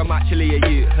 to her I'm actually a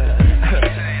youth.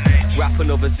 Rap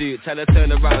another zoot, tell her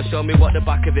turn around, show me what the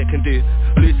back of it can do.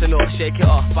 Loosen up, shake it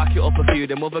off, back it up a few.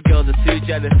 Them other girls are too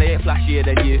jealous, they ain't flashier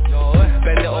than you.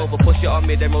 Bend it over, push it on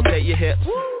me, then rotate your hips.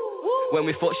 When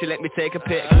we fuck, she let me take a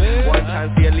pic. One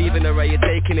time, see her leaving her, you're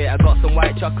taking it. I got some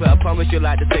white chocolate, I promise you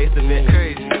like the taste of it.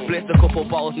 Blitzed a couple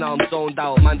bottles, now I'm zoned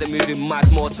out. Man, they're moving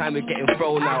mad, more time we're getting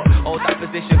thrown out. Hold that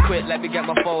position quick, let me get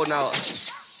my phone out.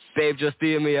 Babe, just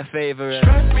do me a favor and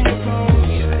strike me your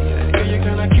phone. Girl, you're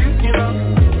kinda cute, you know.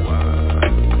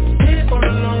 Hit all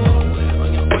alone,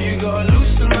 but you gotta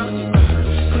loosen up.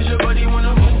 Cause your body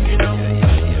wanna move, you know.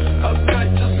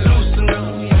 Uptight, just loosen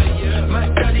up. My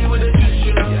daddy with a juice,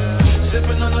 you know.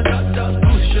 Sipping on a dot,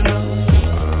 push, you know.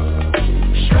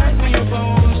 Strike me your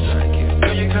phone.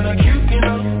 Girl, you're kinda cute, you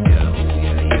know.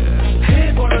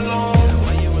 Hit all alone,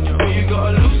 but you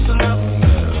gotta loosen up.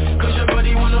 Cause your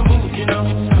body wanna move, you know.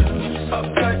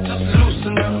 Uptight, just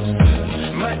loosen up.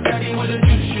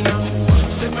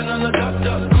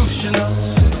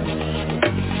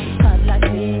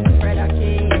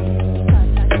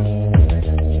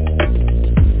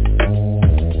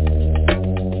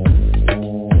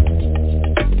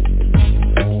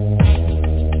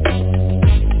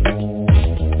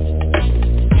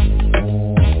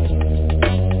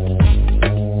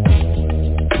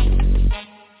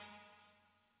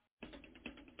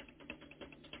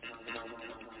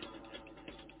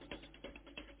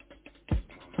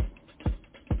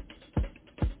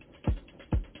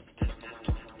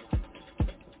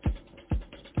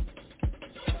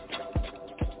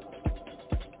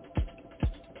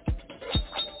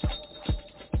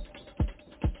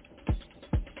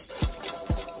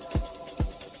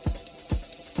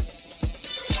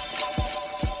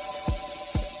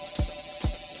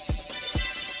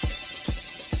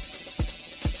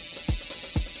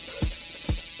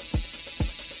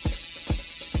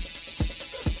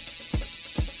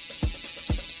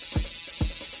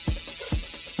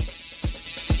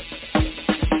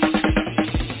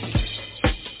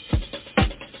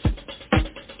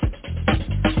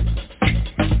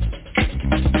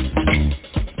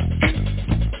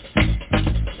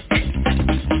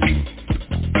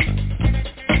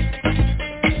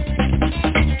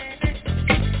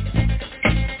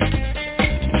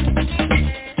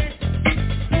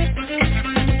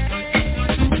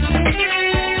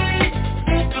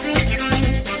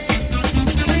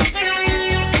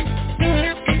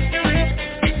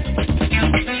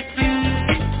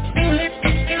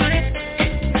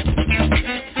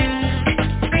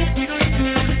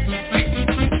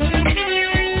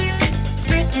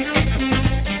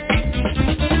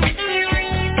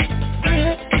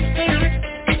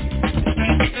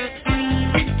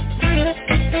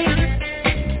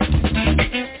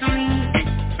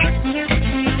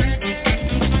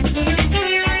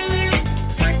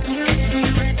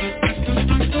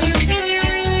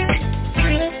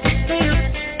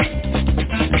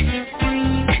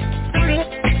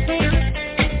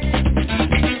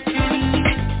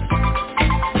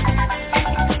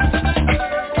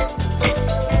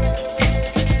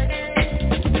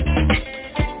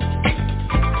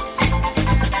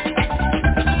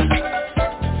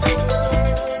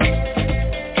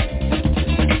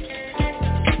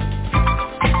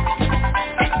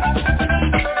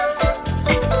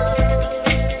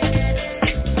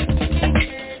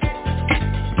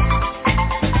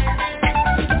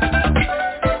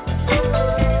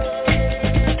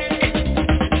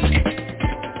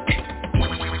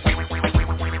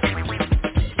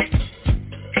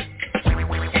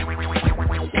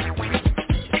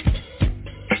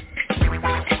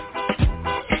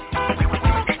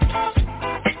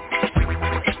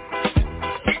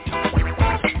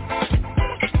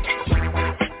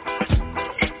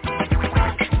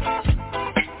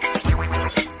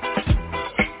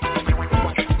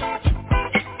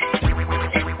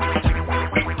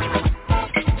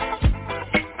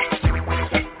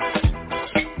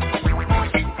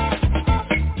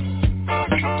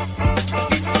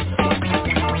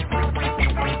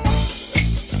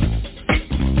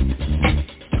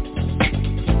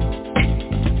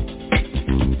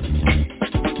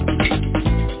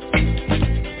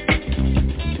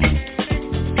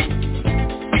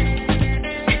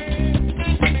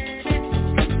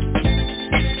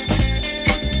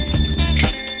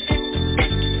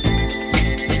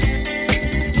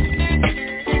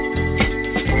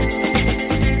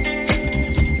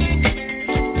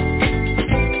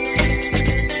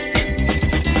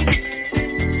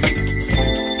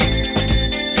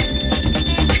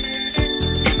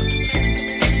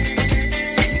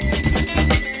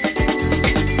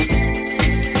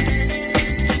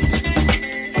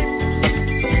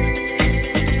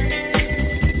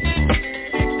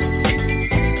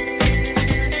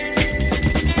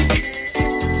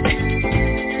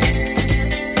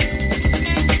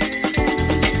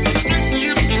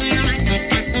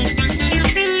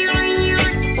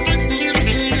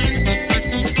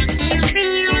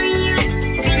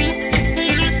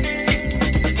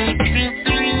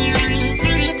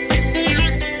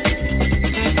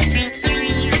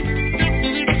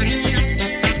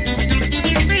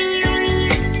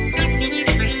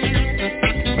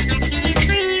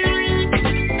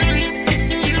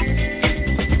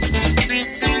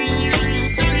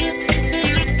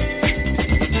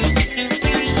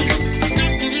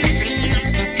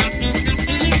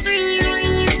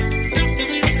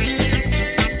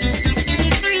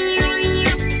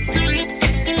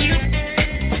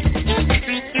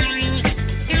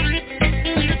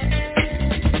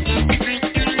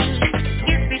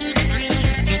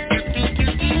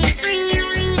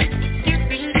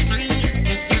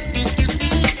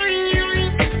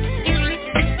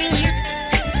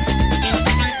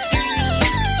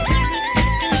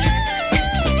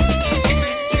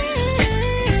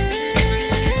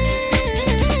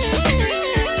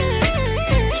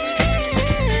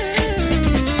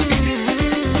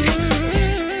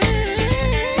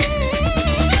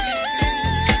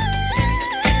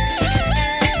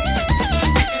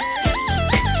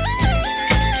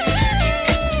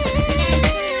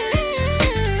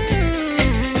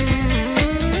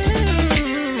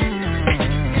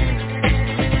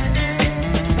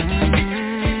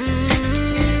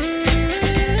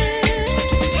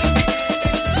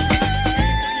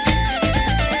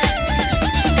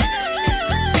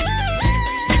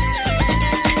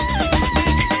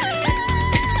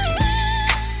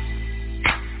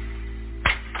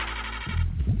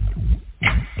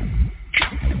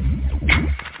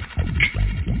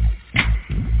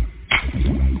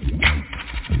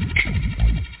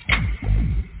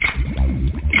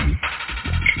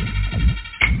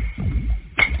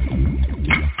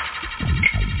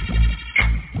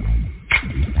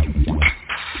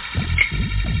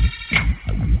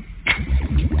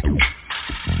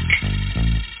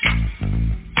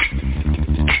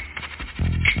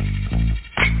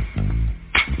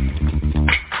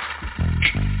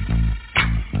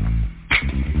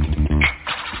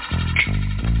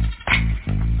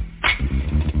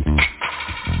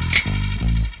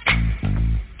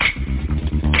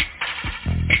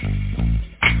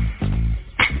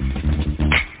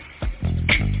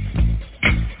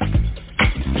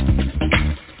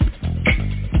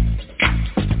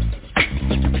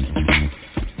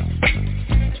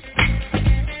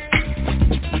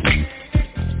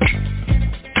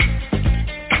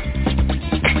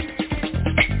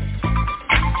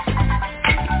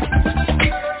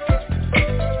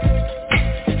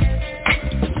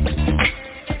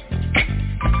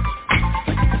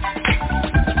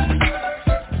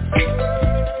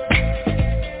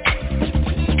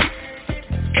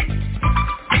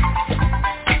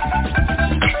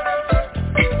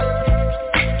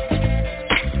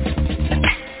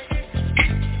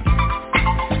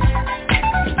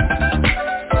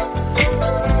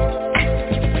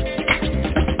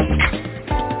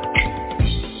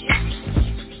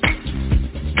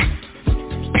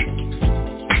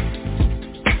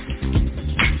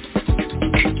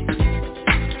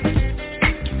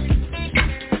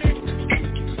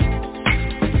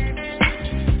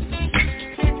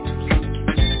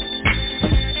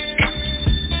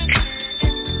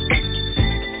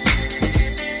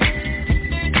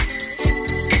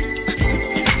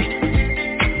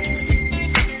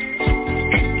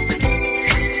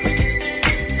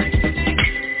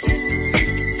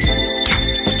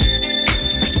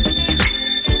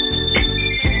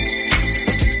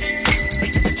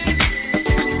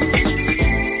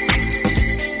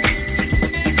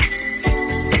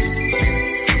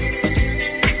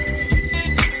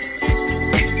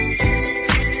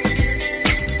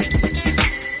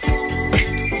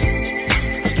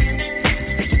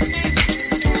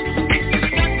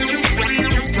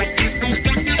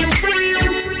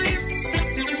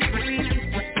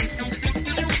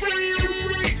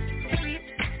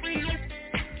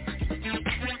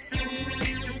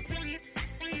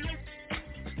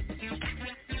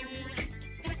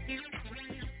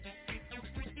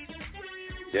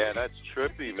 Yeah, that's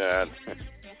trippy, man.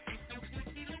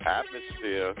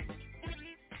 Atmosphere.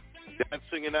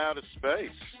 Dancing in outer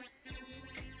space.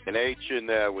 An H in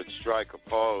there with Strike a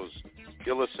Pose.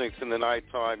 You're listening to the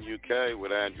Nighttime UK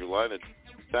with Andrew Leonard.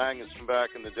 Bangers from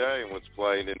back in the day and what's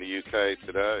playing in the UK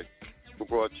today. We're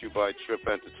brought to you by Trip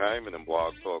Entertainment and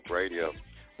Blog Talk Radio.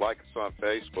 Like us on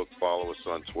Facebook, follow us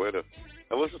on Twitter,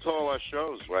 and listen to all our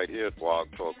shows right here at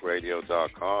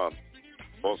blogtalkradio.com.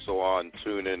 Also on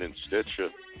TuneIn and Stitcher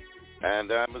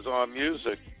and Amazon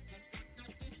Music.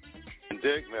 And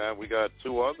dig, man, we got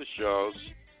two other shows.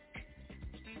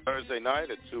 Thursday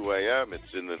night at 2 a.m., it's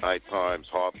in the Nighttime's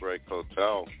Heartbreak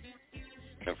Hotel.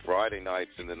 And Friday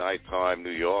nights in the Nighttime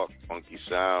New York, Funky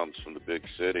Sounds from the big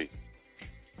city.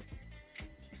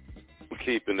 We're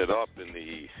keeping it up in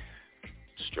the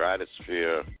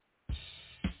stratosphere.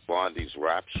 Blondie's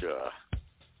Rapture.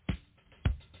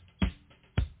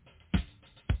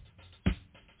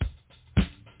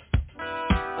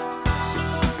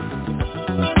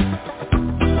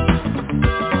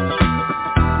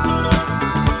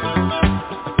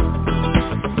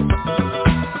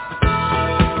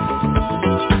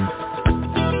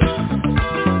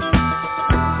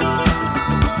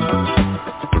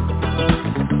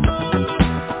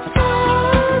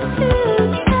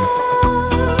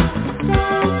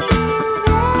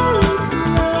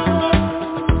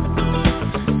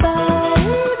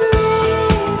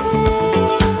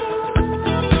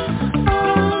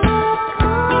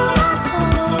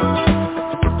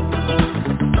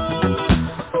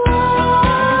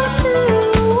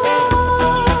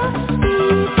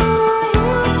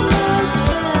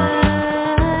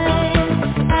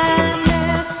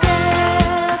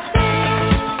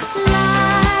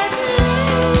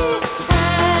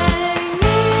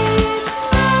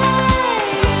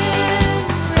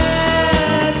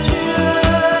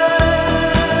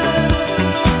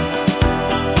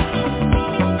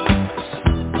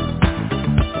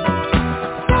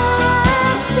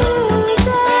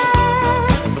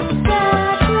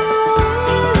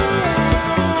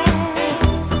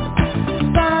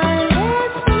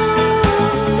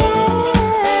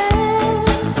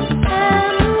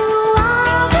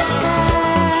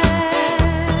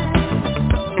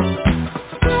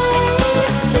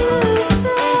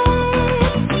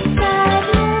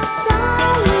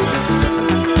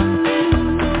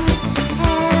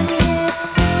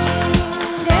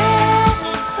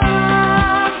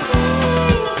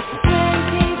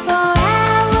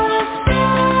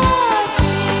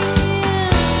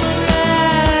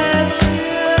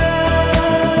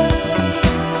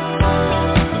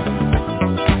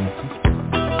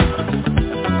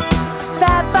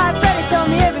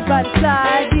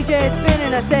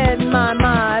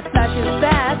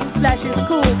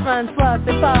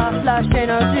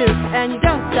 Stranger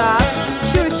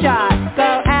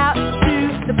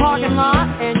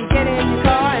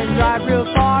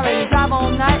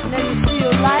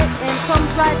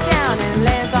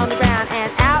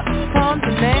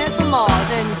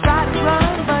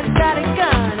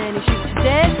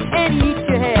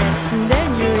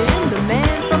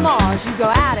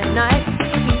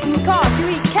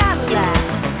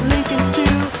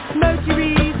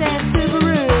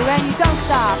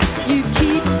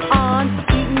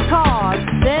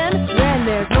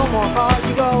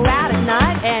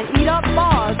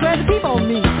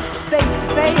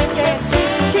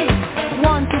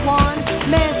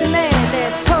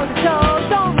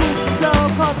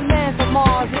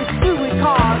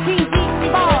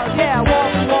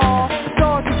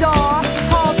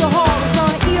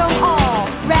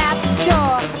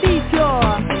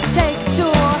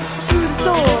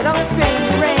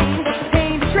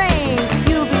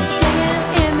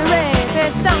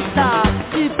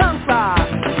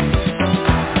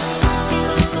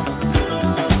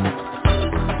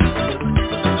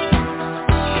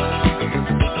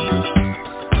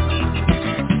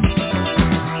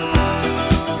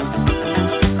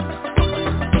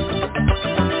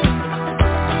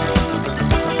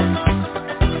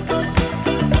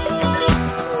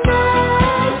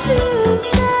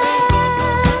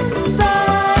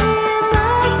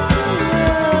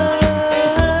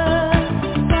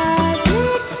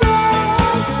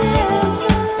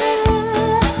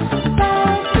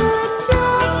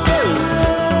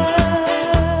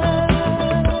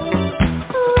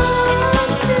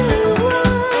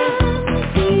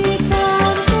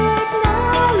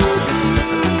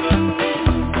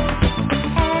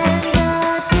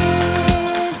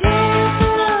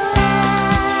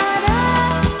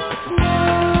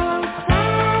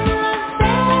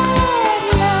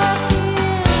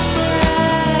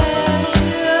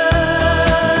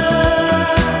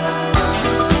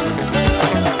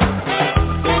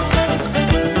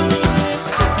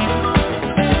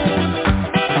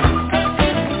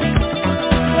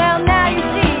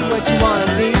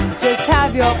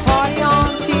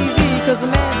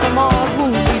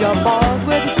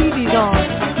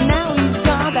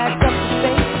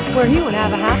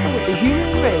never happen with the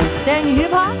human race. Dang you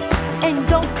hip-hop, and you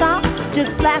don't stop, just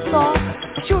blast off,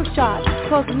 sure shot.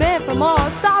 Cause the man from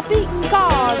Mars stopped eating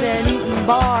cars and eating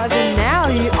bars, and now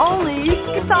he only eats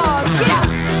guitars.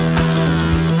 Yeah!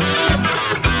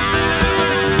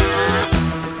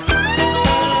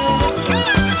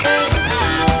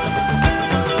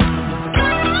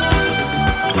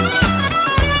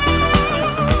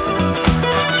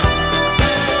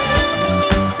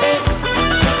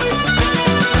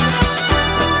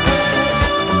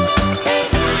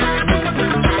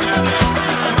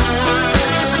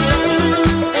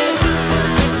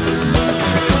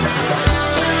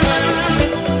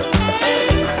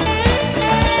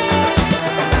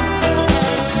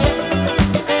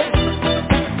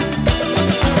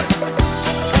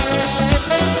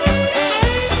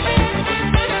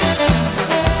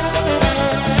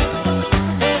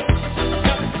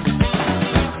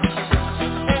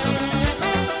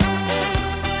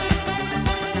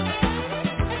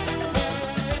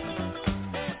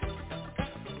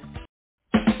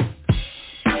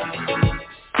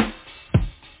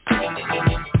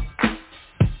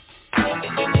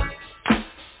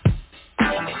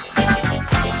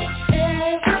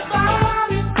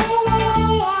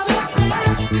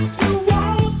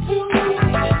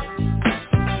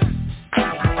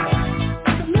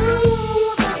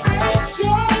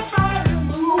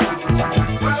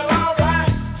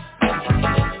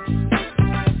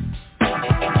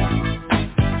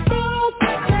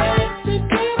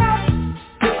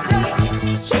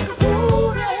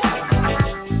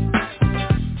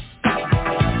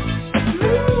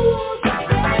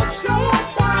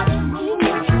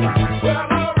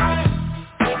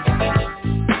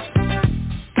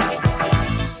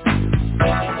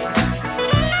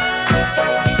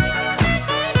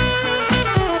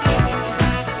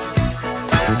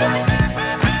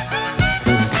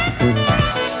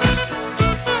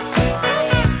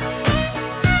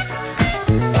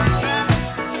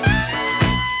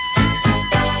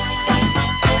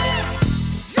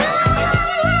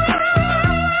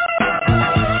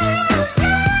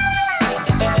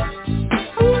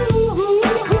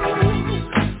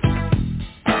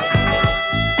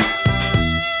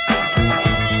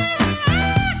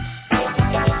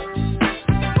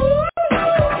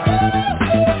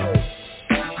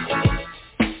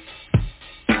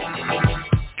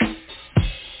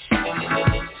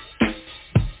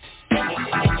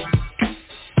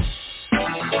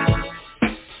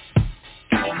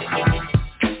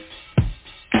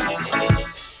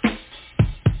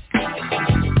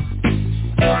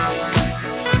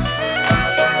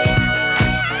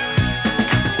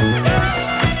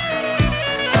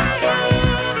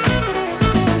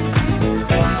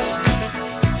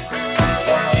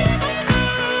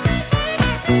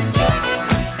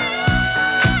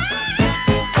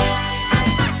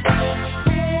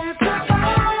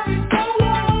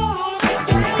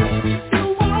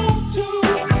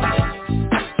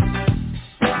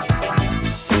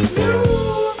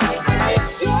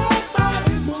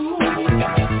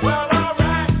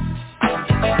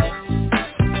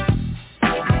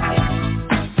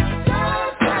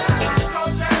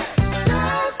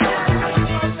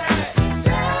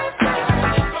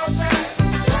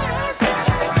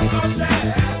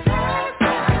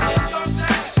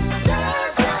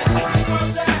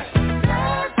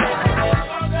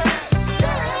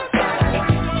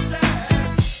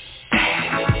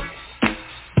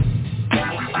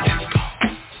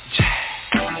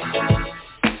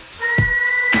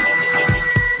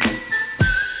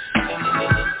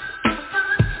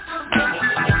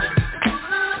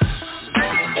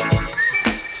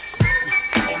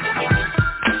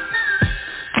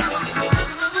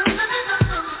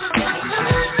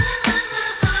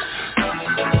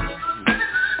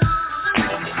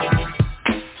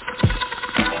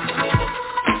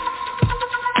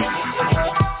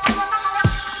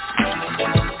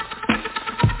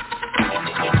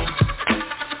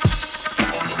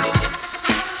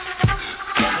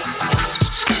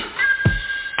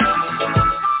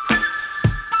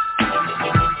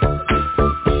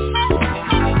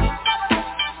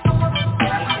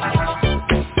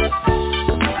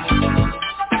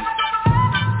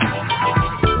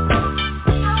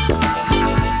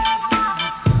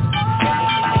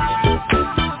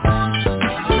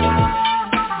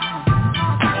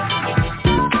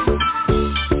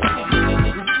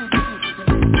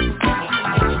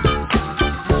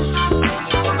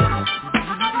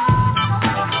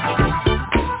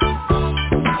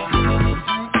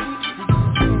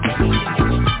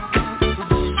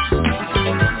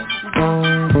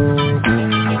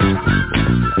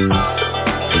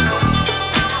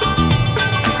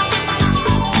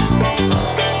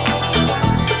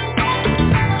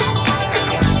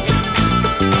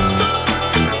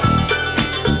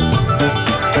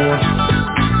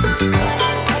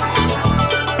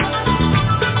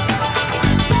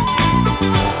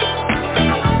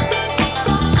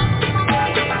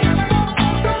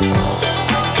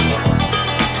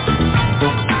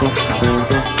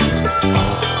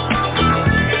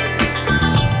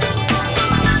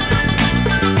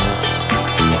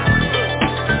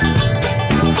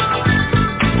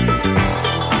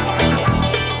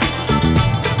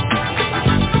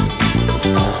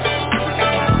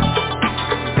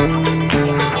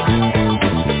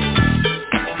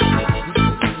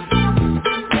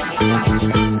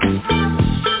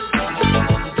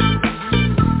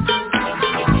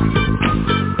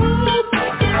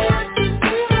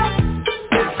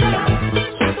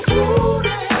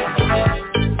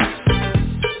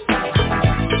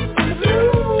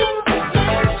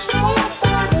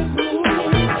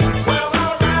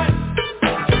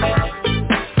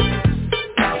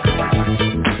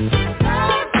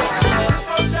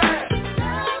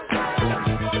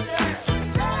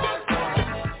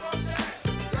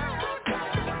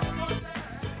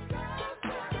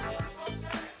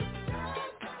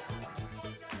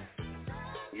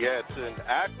 Yeah, it's an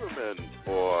acronym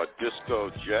for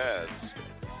disco jazz.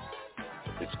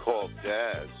 It's called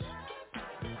Daz.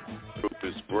 Group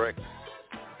is Brick.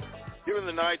 Here in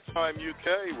the Nighttime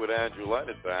UK with Andrew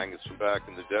Leonard, bangers from back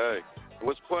in the day.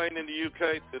 What's playing in the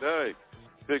UK today?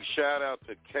 Big shout out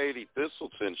to Katie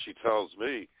Thistleton. She tells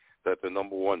me that the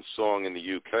number one song in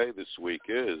the UK this week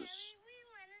is...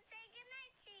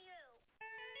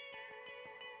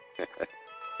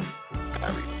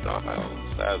 Harry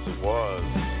Styles, As It Was.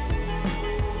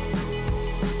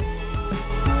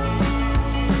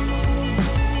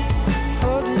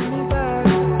 Holding me back,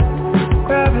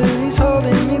 gravity's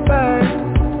holding me back.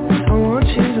 I want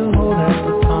you to hold out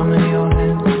the palm of your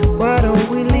hand. Why don't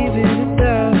we leave it at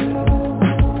that?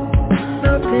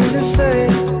 Nothing to say,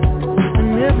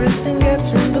 and everything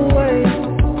gets in the way.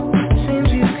 Seems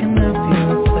you cannot be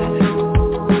replaced,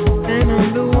 and I'm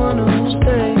the one who'll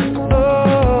stay.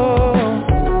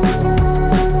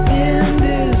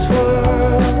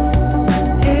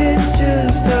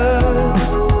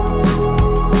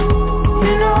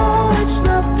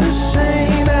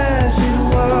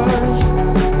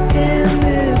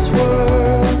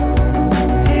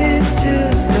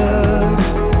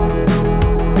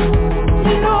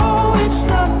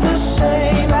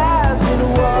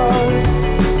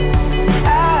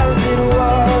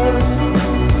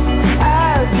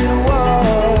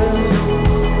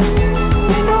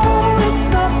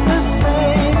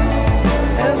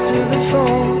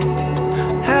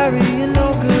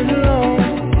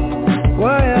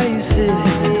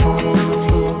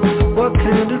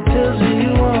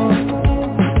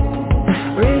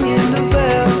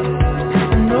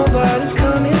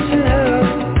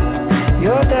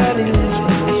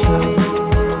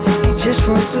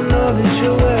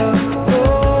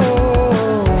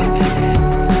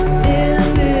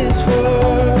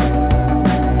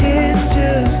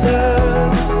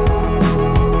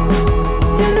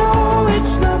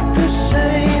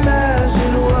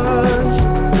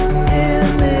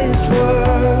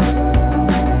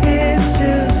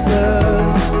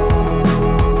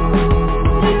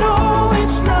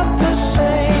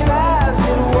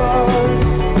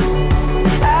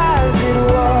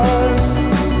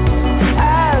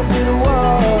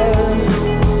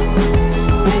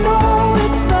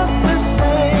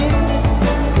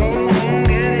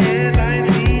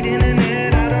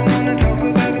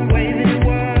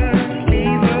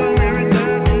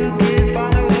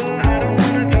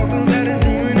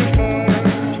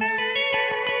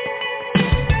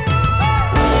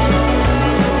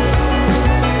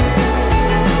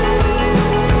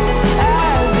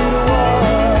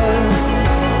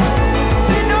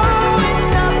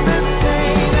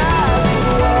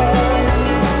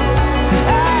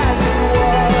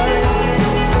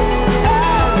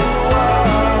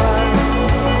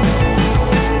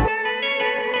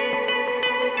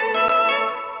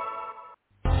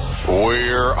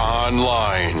 We're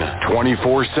online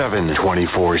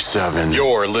 24/7.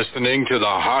 You're listening to the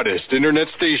hottest internet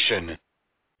station.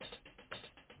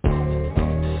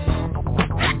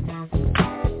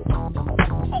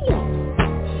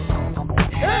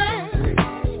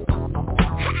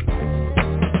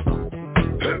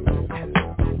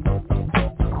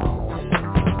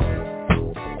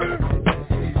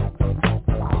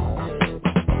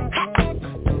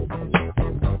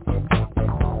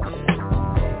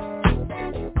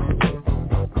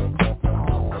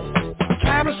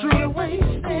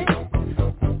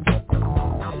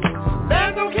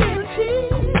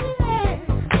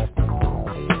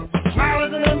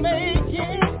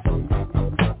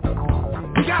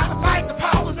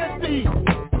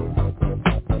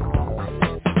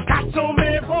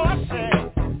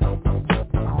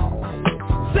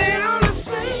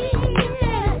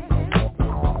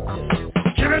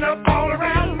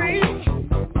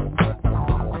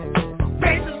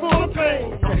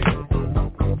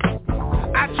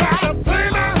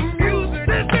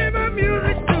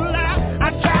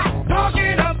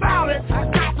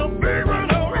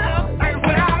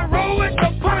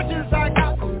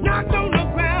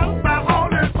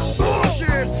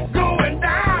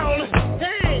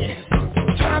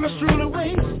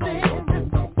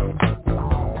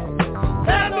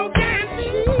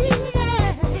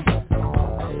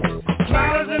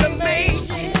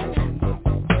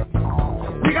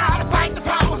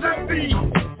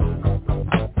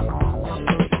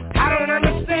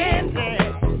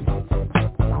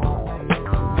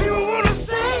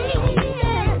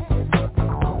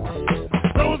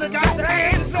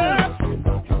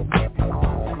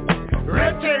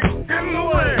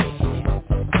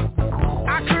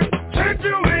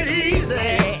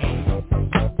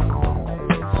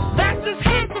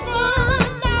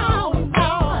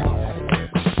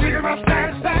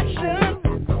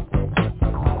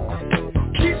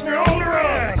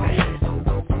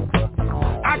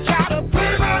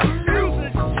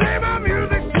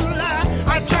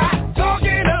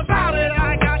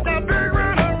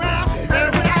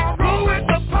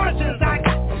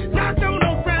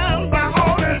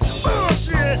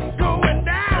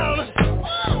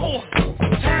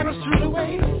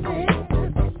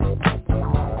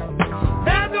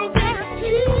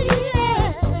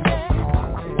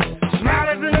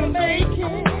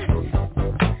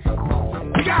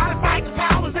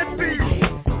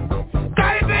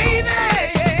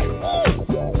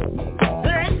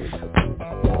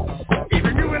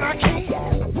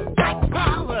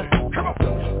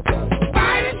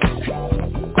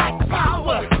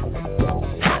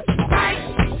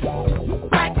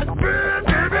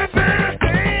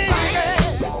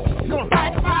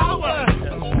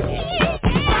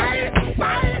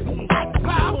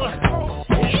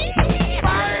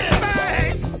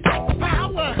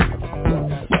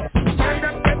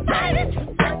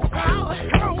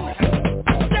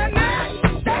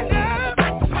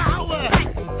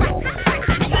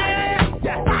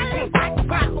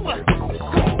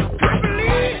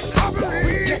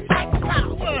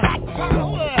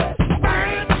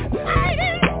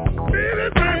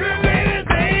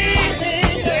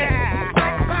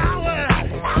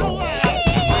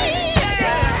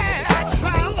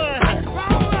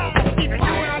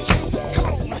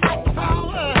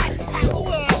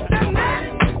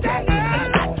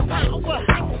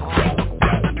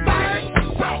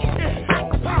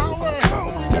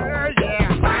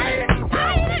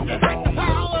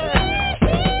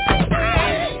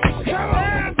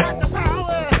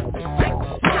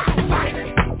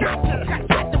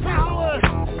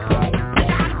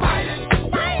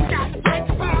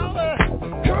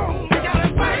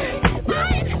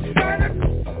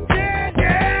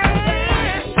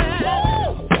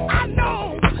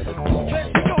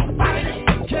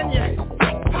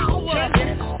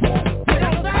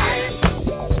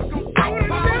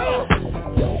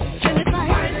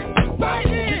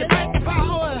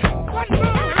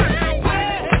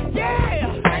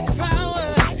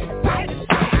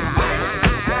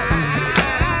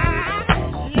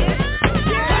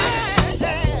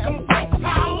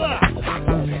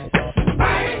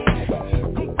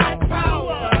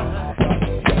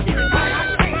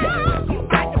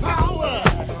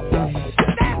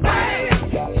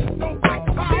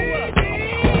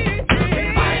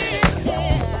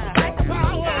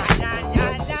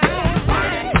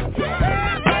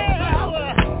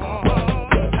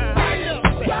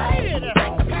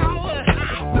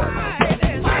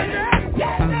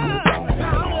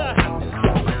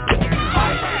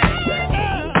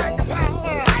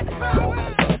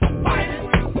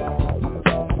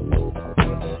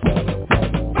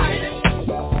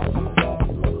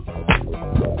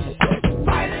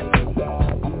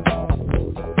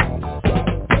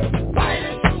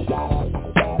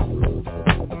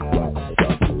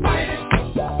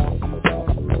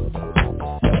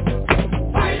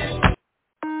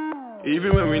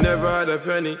 never had a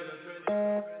penny.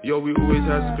 Yo, we always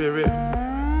had spirit.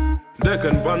 They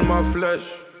can burn my flesh,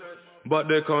 but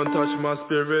they can't touch my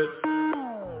spirit.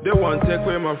 They want to take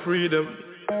away my freedom.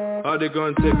 Are they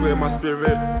gonna take away my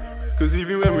spirit? Cause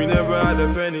even when we never had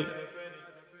a penny,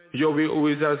 yo, we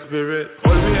always had spirit.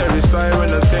 All we hear is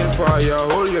siren and stain fire.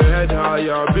 Hold your head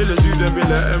higher. Build you then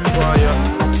build an empire.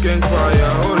 Skank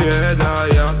fire. Hold your head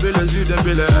higher. Build you then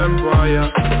build an empire.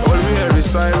 All we hear is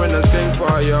siren and stain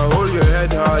fire. Hold your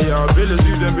head higher. Build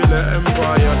you then build an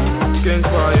empire. Skank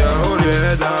fire. Hold your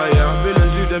head higher.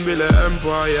 Build you then build an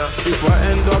empire. If I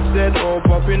end up dead or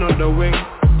popping on the wing,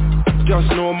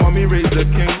 just know mommy raised the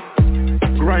king.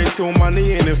 Grind till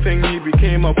money ain't a thing. He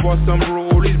became a boss and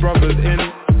brought all his brothers in.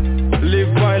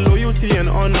 Live by loyalty and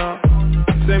honor.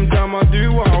 Same time I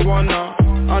do what I wanna.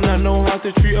 And I know how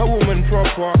to treat a woman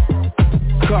proper.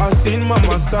 Cause I seen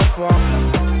mama suffer.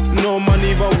 No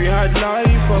money but we had life.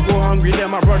 I go hungry let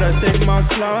my brother take my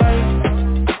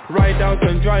slice. Ride out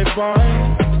and drive by,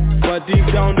 but deep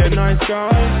down they're nice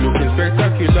guys. Looking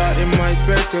spectacular in my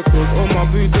spectacles. All my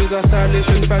boots are stylish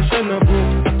and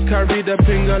fashionable. Carry the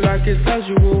finger like it's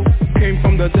casual. Came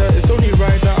from the dirt, it's only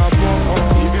right that I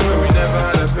bought. Even when we never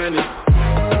had a penny,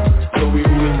 so we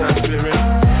always had spirit.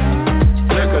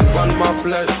 They can burn my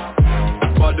flesh,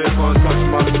 but they can't touch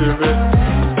my spirit.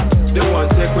 They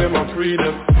want to take away my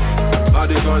freedom, are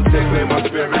they gonna take away my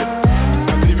spirit?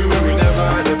 Even when we never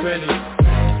had a penny,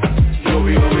 so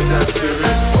we always had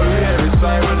spirit. All we hear is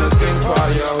siren and skank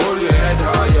fire. Hold your head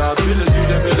higher, build you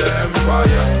then build an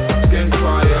empire. Skank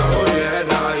fire, hold your head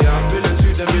higher, build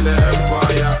you then build an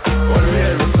empire. All we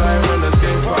hear is siren and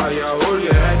skank fire. Hold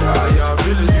your head higher,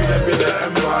 build you then build an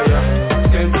empire.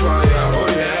 Skank fire,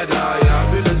 hold your head higher,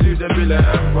 build you then build an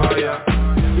empire.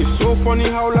 It's so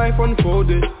funny how life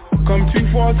unfolded. Come too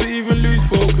far to even lose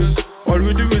focus. All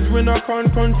we do is win, I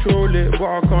can't control it, but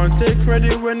I can't take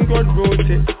credit when God wrote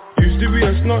it. Used to be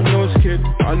a snot-nosed kid,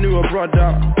 I knew a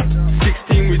brother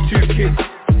 16 with 2 kids.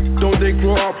 Don't they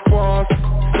grow up fast?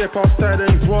 Step outside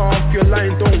and grasp. Your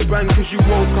line don't bang cause you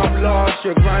woke up last.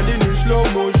 You're grinding in slow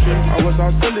motion. I was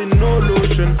out selling no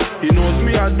lotion. He knows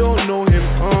me, I don't know him.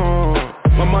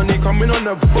 My money coming on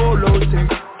a bolo thing.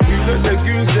 We let the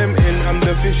goons them in. I'm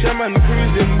the fisherman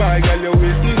cruising by. Girl, you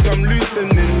always need some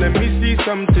loosening. Let me see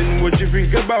something. What you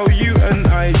think about you and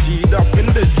I? G'd up in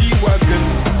the G-Wagon.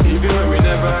 Even when we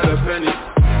never had a penny,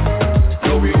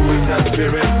 no, we always had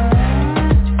spirit.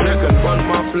 They can burn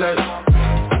my flesh,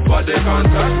 but they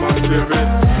can't touch my spirit.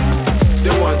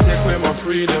 They want to take away my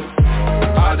freedom,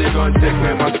 are they gonna take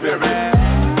away my spirit?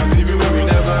 Cause even when we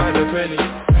never had a penny,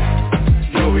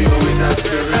 no, we always had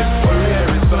spirit. All we hear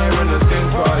is siren and skank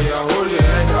fire. Hold your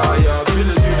head higher, build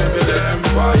you then build an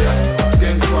empire.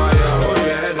 Skank fire, hold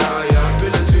your head higher,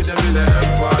 build you then build an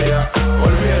empire.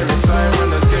 All we hear is siren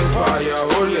and skank fire.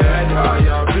 Hold your head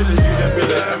higher, build you then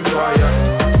build an empire.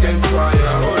 Skank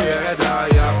fire, hold your head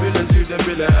higher, build you then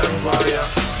build an empire.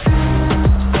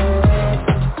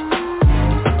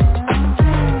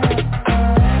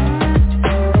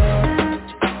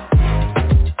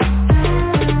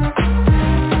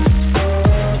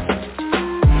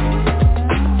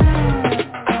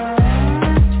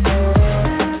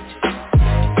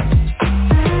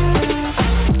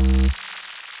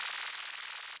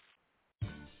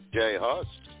 Jay Huss,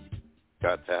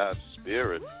 got to have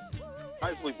spirit.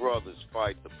 Isley Brothers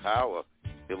Fight the Power.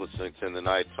 You're listening to the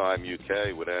Nighttime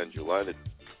UK with Andrew Leonard.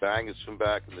 Bangers from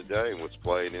back in the day and what's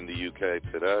playing in the UK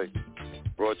today.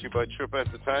 Brought to you by Trip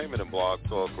Entertainment and Blog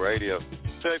Talk Radio.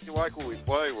 So if you like what we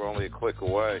play, we're only a click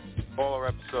away. All our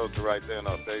episodes are right there on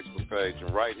our Facebook page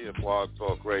and right here at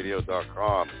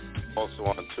blogtalkradio.com. Also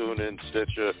on TuneIn,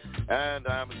 Stitcher, and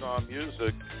Amazon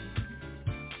Music.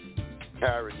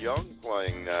 Karen Young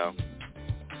playing now.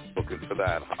 Looking for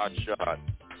that hot shot.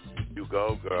 You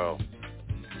go, girl.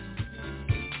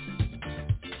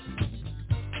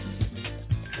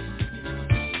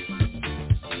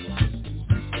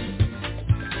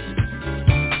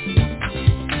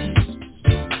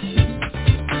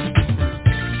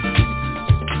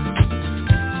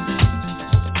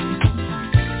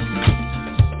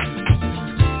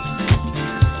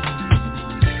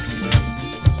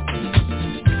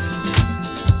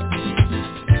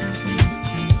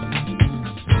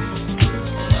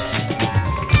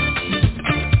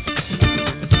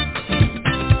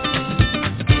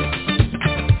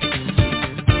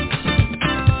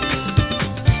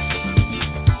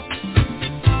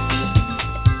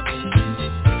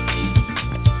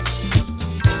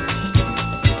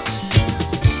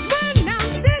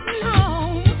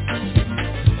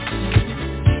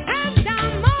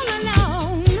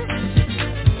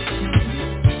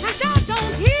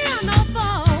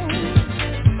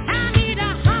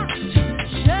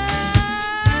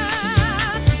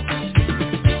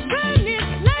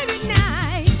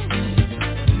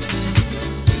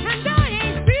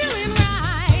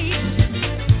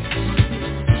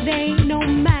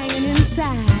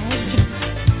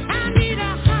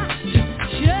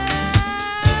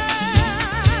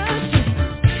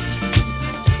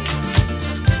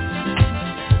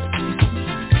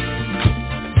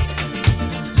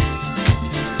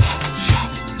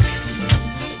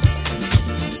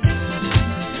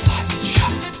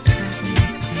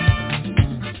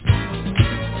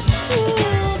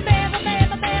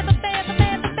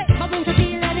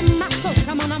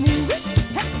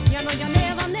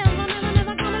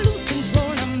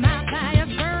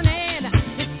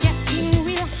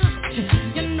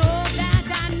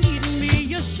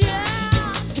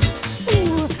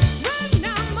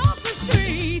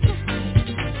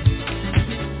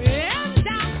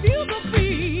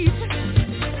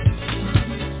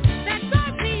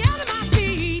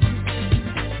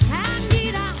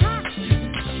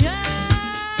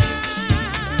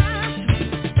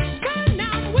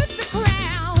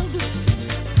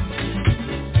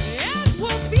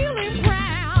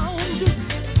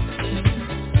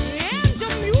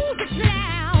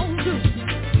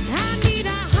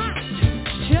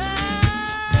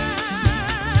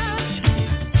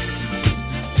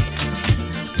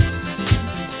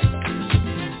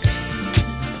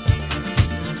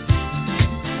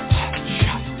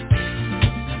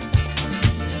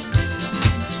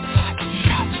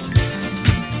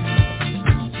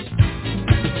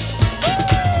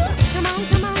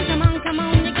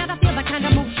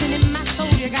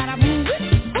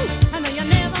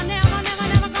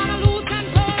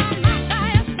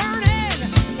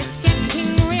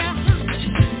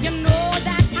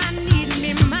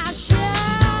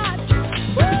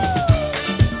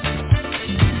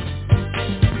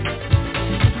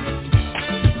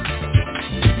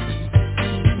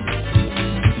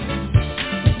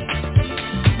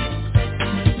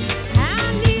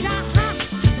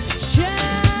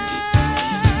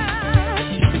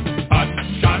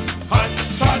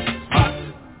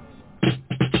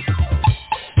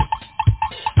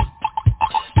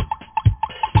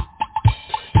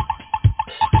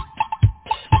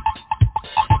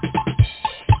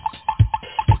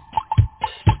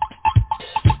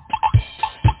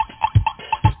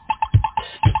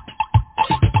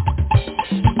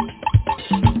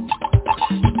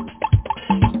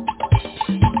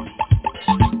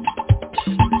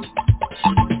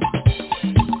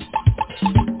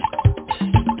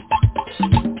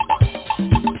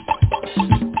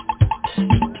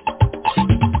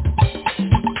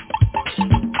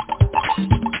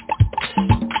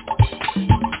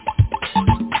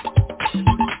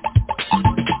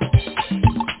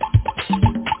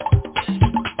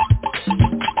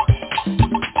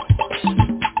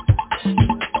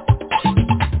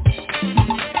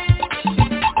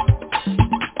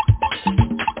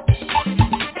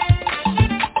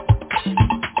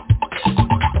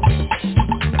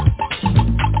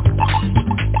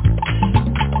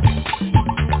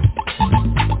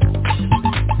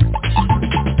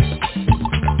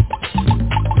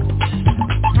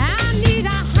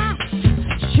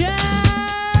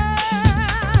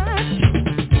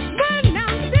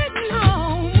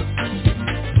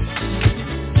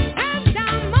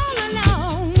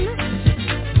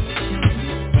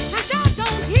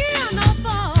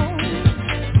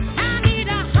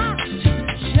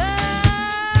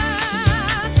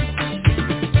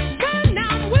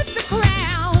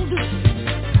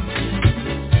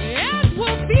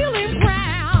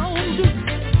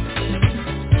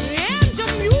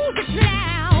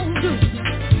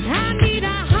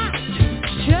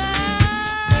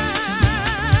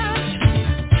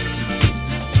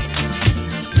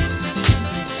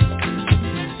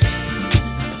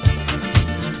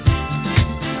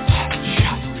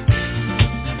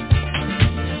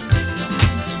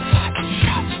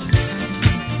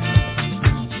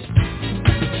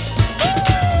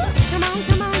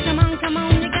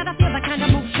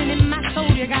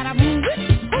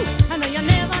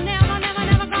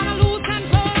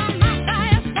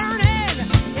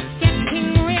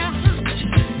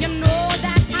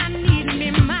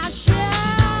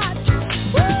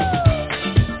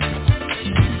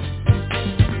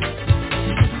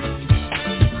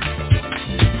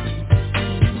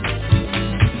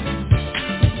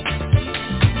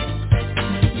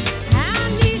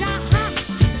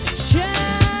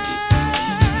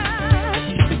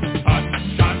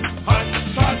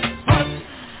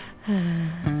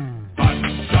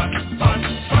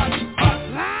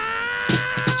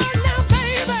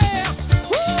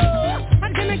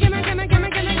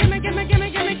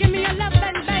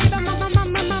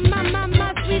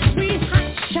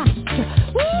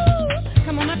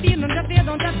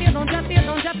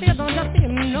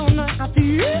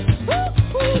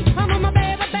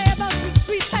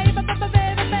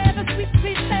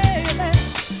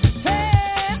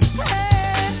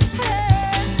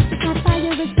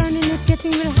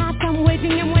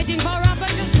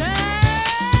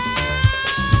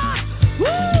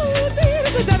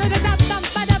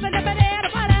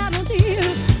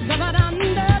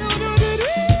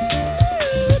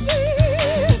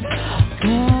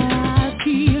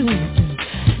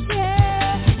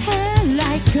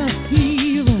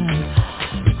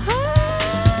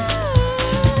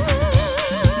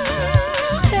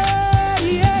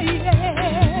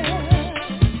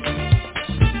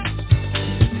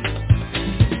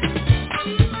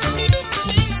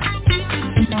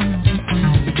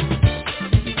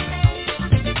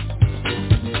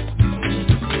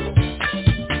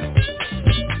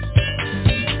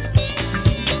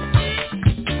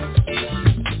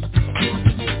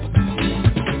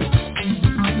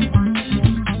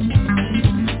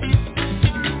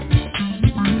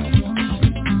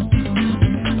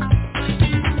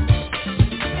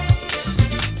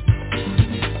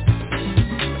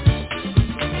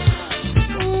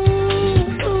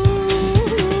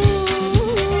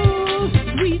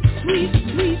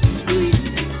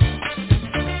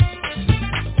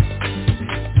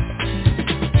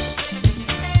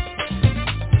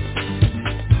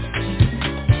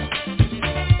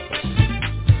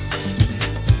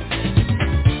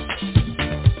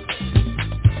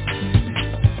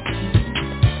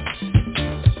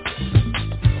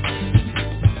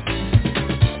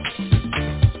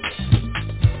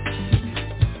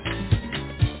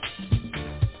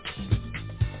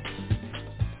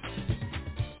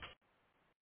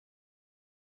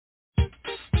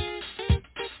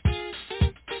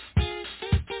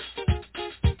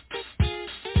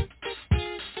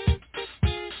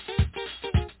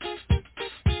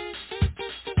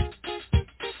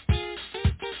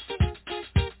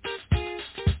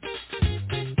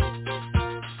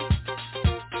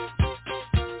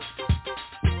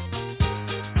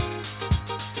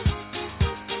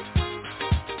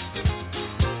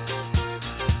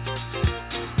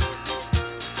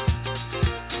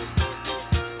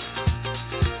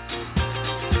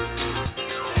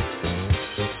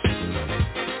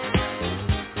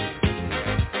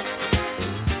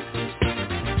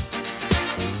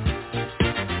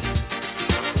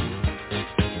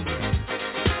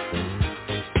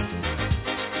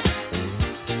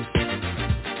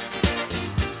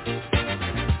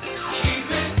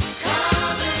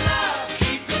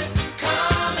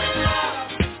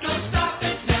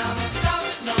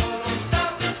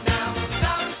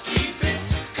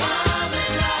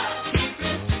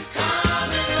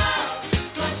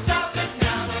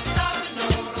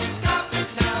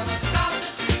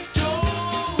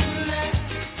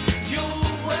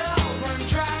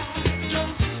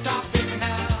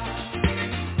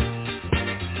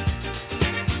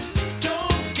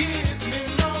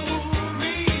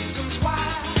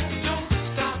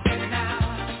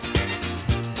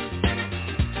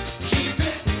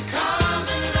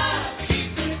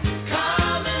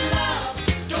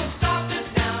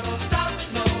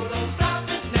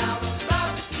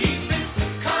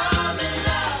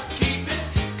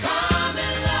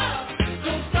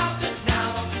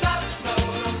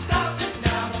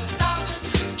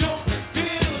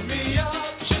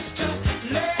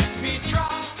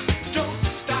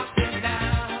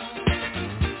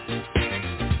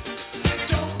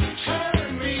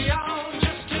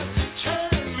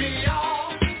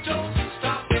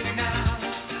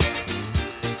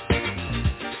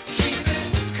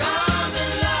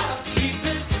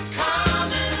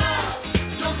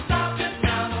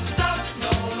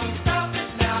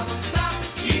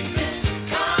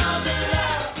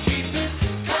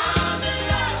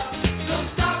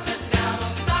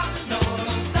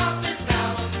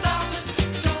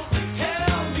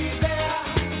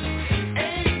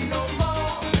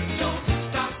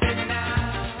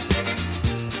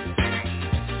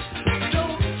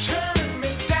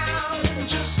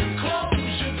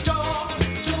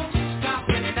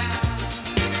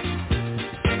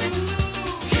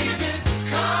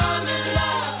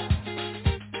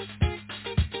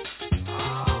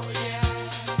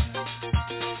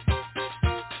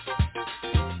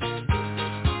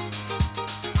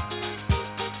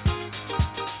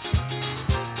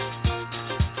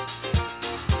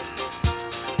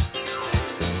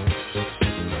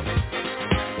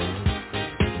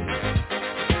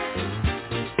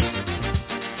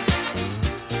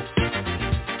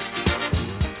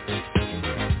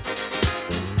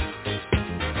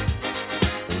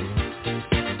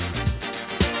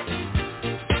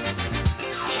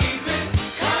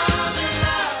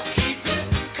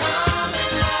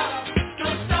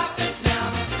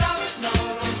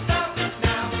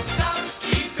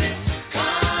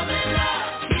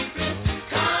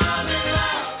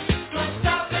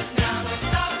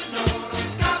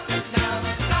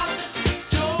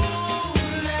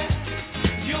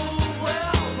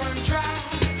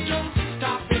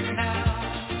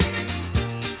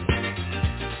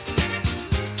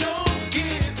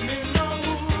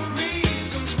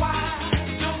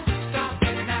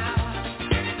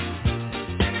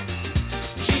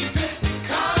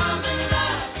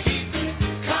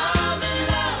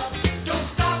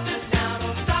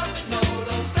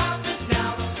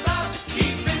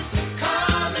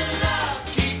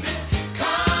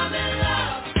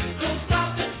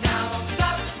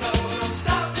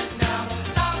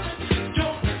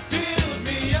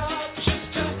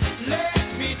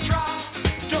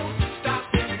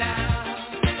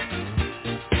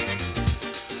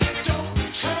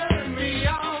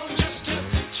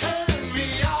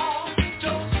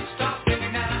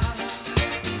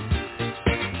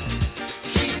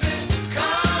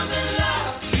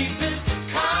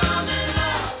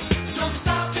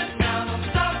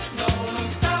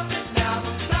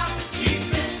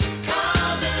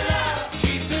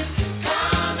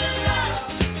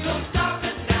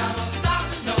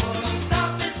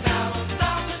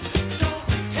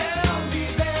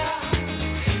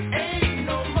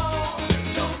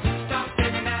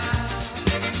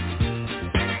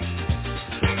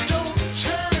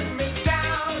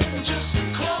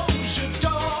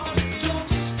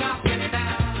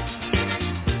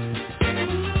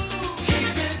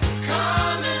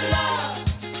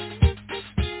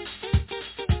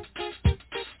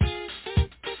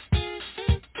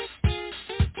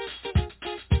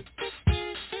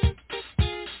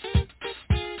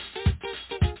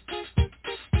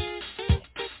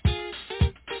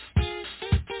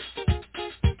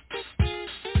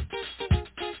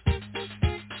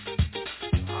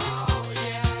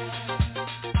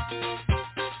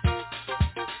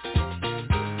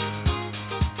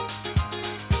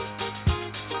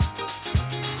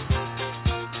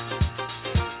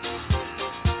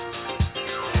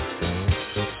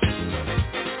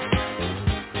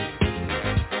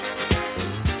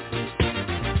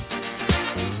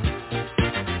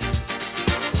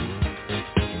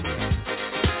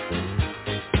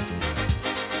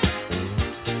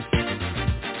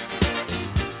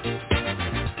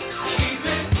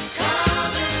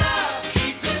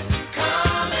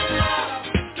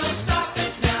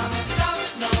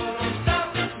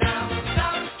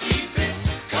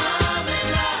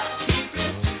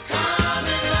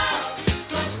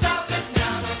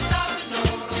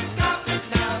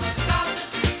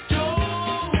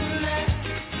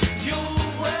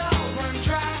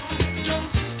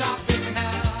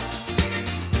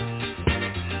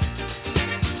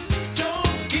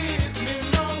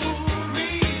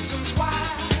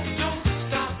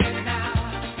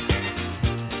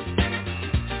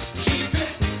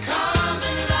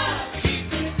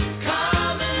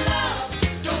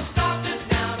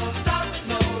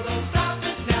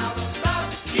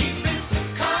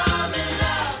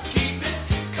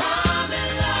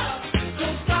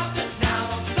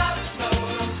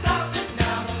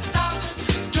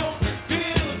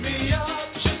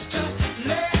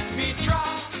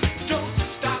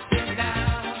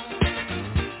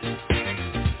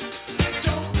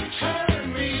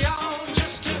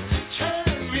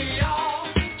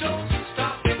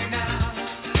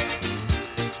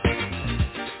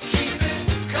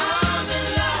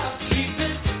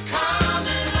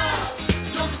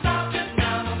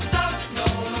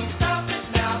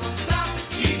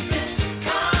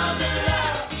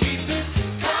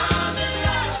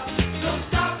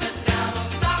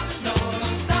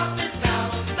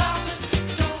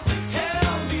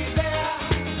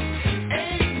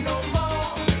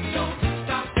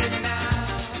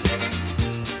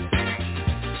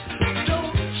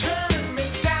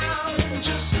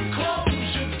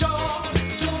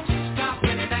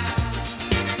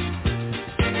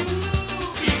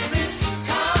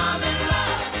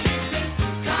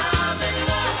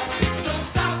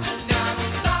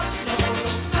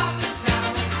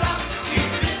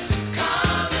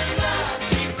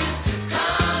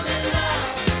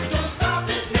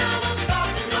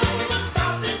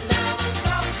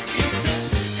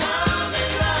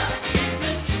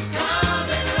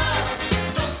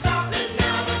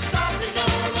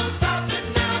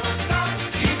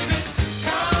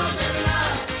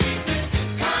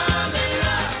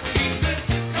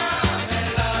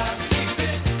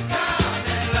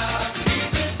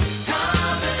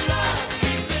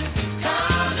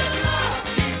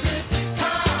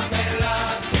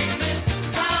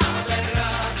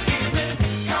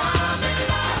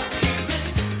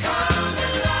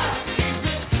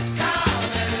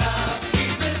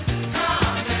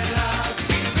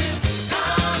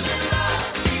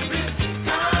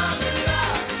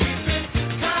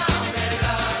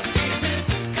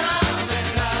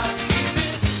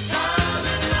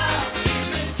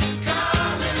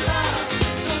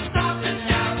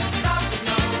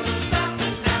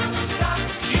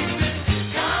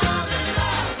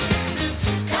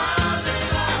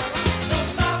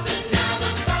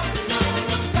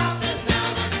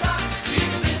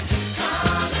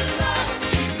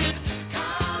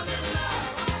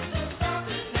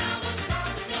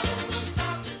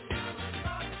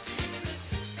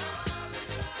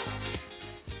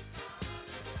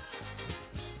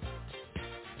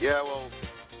 Yeah, well,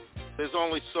 there's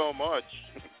only so much.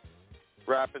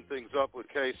 Wrapping things up with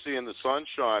KC and the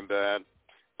Sunshine Band.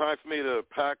 Time for me to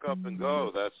pack up and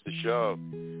go. That's the show.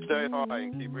 Stay high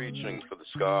and keep reaching for the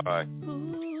sky.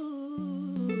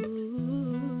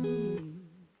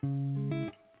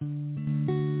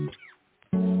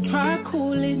 Try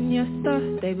calling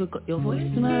yesterday, but got your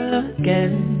voicemail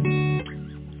again.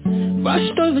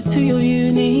 Rushed over to your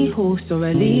uni hall, saw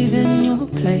her leaving your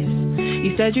place.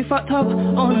 You said you fucked up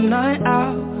on a night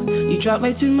out. You drank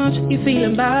way too much, you're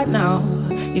feeling bad now.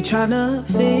 You're trying to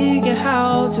figure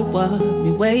how to work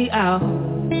your way out.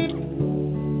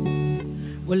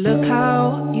 Well, look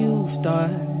how you've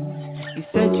done. You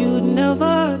said you'd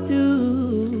never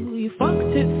do. You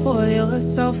fucked it for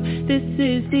yourself. This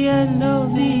is the end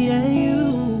of me and you.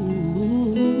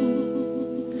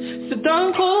 So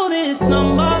don't call this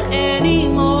number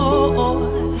anymore,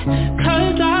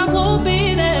 'cause I won't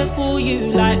be there for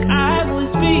you like I was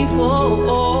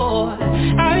before.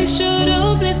 I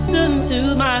should've listened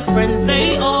to my friends,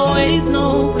 they always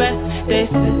know best. They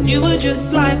said you were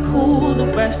just like all the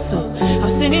rest, so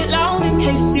I'll sing it loud in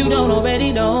case you don't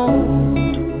already know.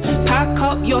 Pack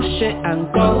up your shit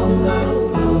and go.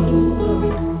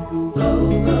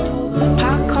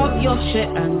 Pack up your shit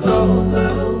and go.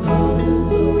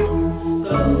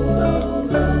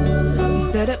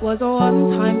 You said it was a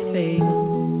one-time thing.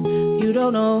 You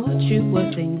don't know what you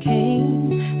were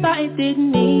thinking, that it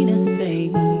didn't mean a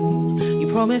thing.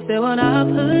 You promised it won't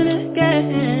happen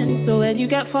again. So when you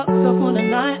get fucked up on a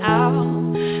night out,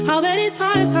 how many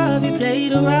times have you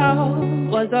played around?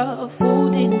 Was a fool,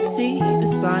 didn't see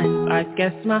the signs. I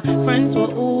guess my friends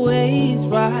were always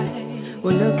right.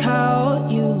 Well, look how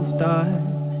you've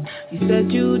done. You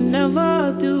said you'd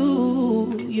never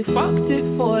do. You fucked it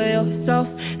for yourself.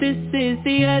 This is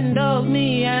the end of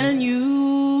me and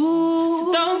you.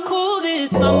 Don't call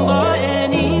this number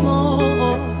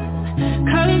anymore,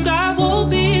 'cause I won't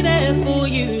be there for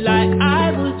you like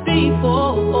I was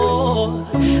before.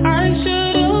 I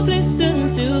should've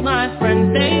listened to my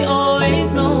friends, they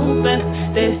always know best.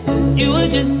 They said you were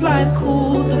just like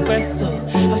all the rest, so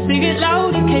I'll sing it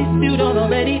loud in case you don't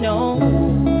already know.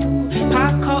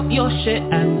 Pack up your shit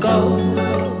and go.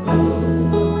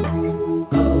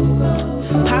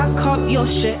 Pack up your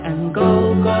shit and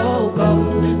go, go, go,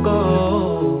 go.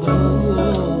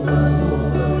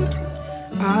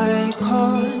 I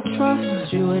can't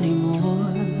trust you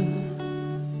anymore.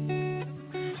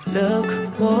 Look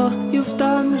what you've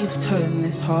done, you've turned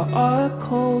this heart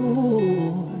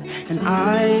cold. And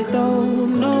I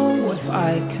don't know if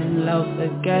I can love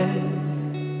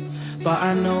again, but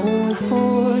I know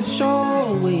for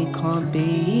sure we can't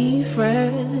be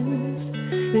friends.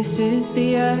 This is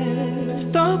the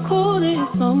end. Don't call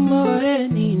this number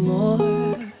anymore,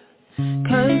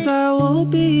 'cause I won't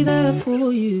be there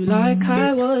for you like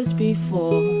I was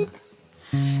before.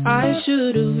 I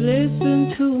should've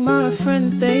listened to my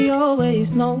friends, they always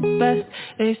know best.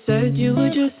 They said you were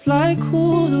just like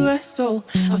all the rest, so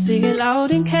I'll sing it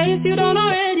loud in case you don't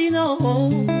already know.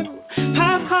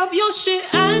 Pack up your shit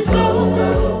and go.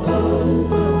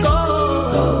 Go.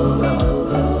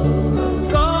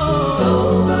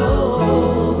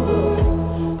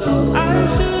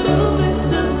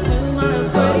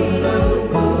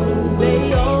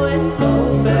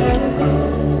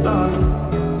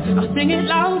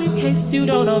 You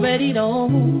don't already know.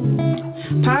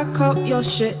 Pack up your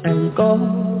shit and go.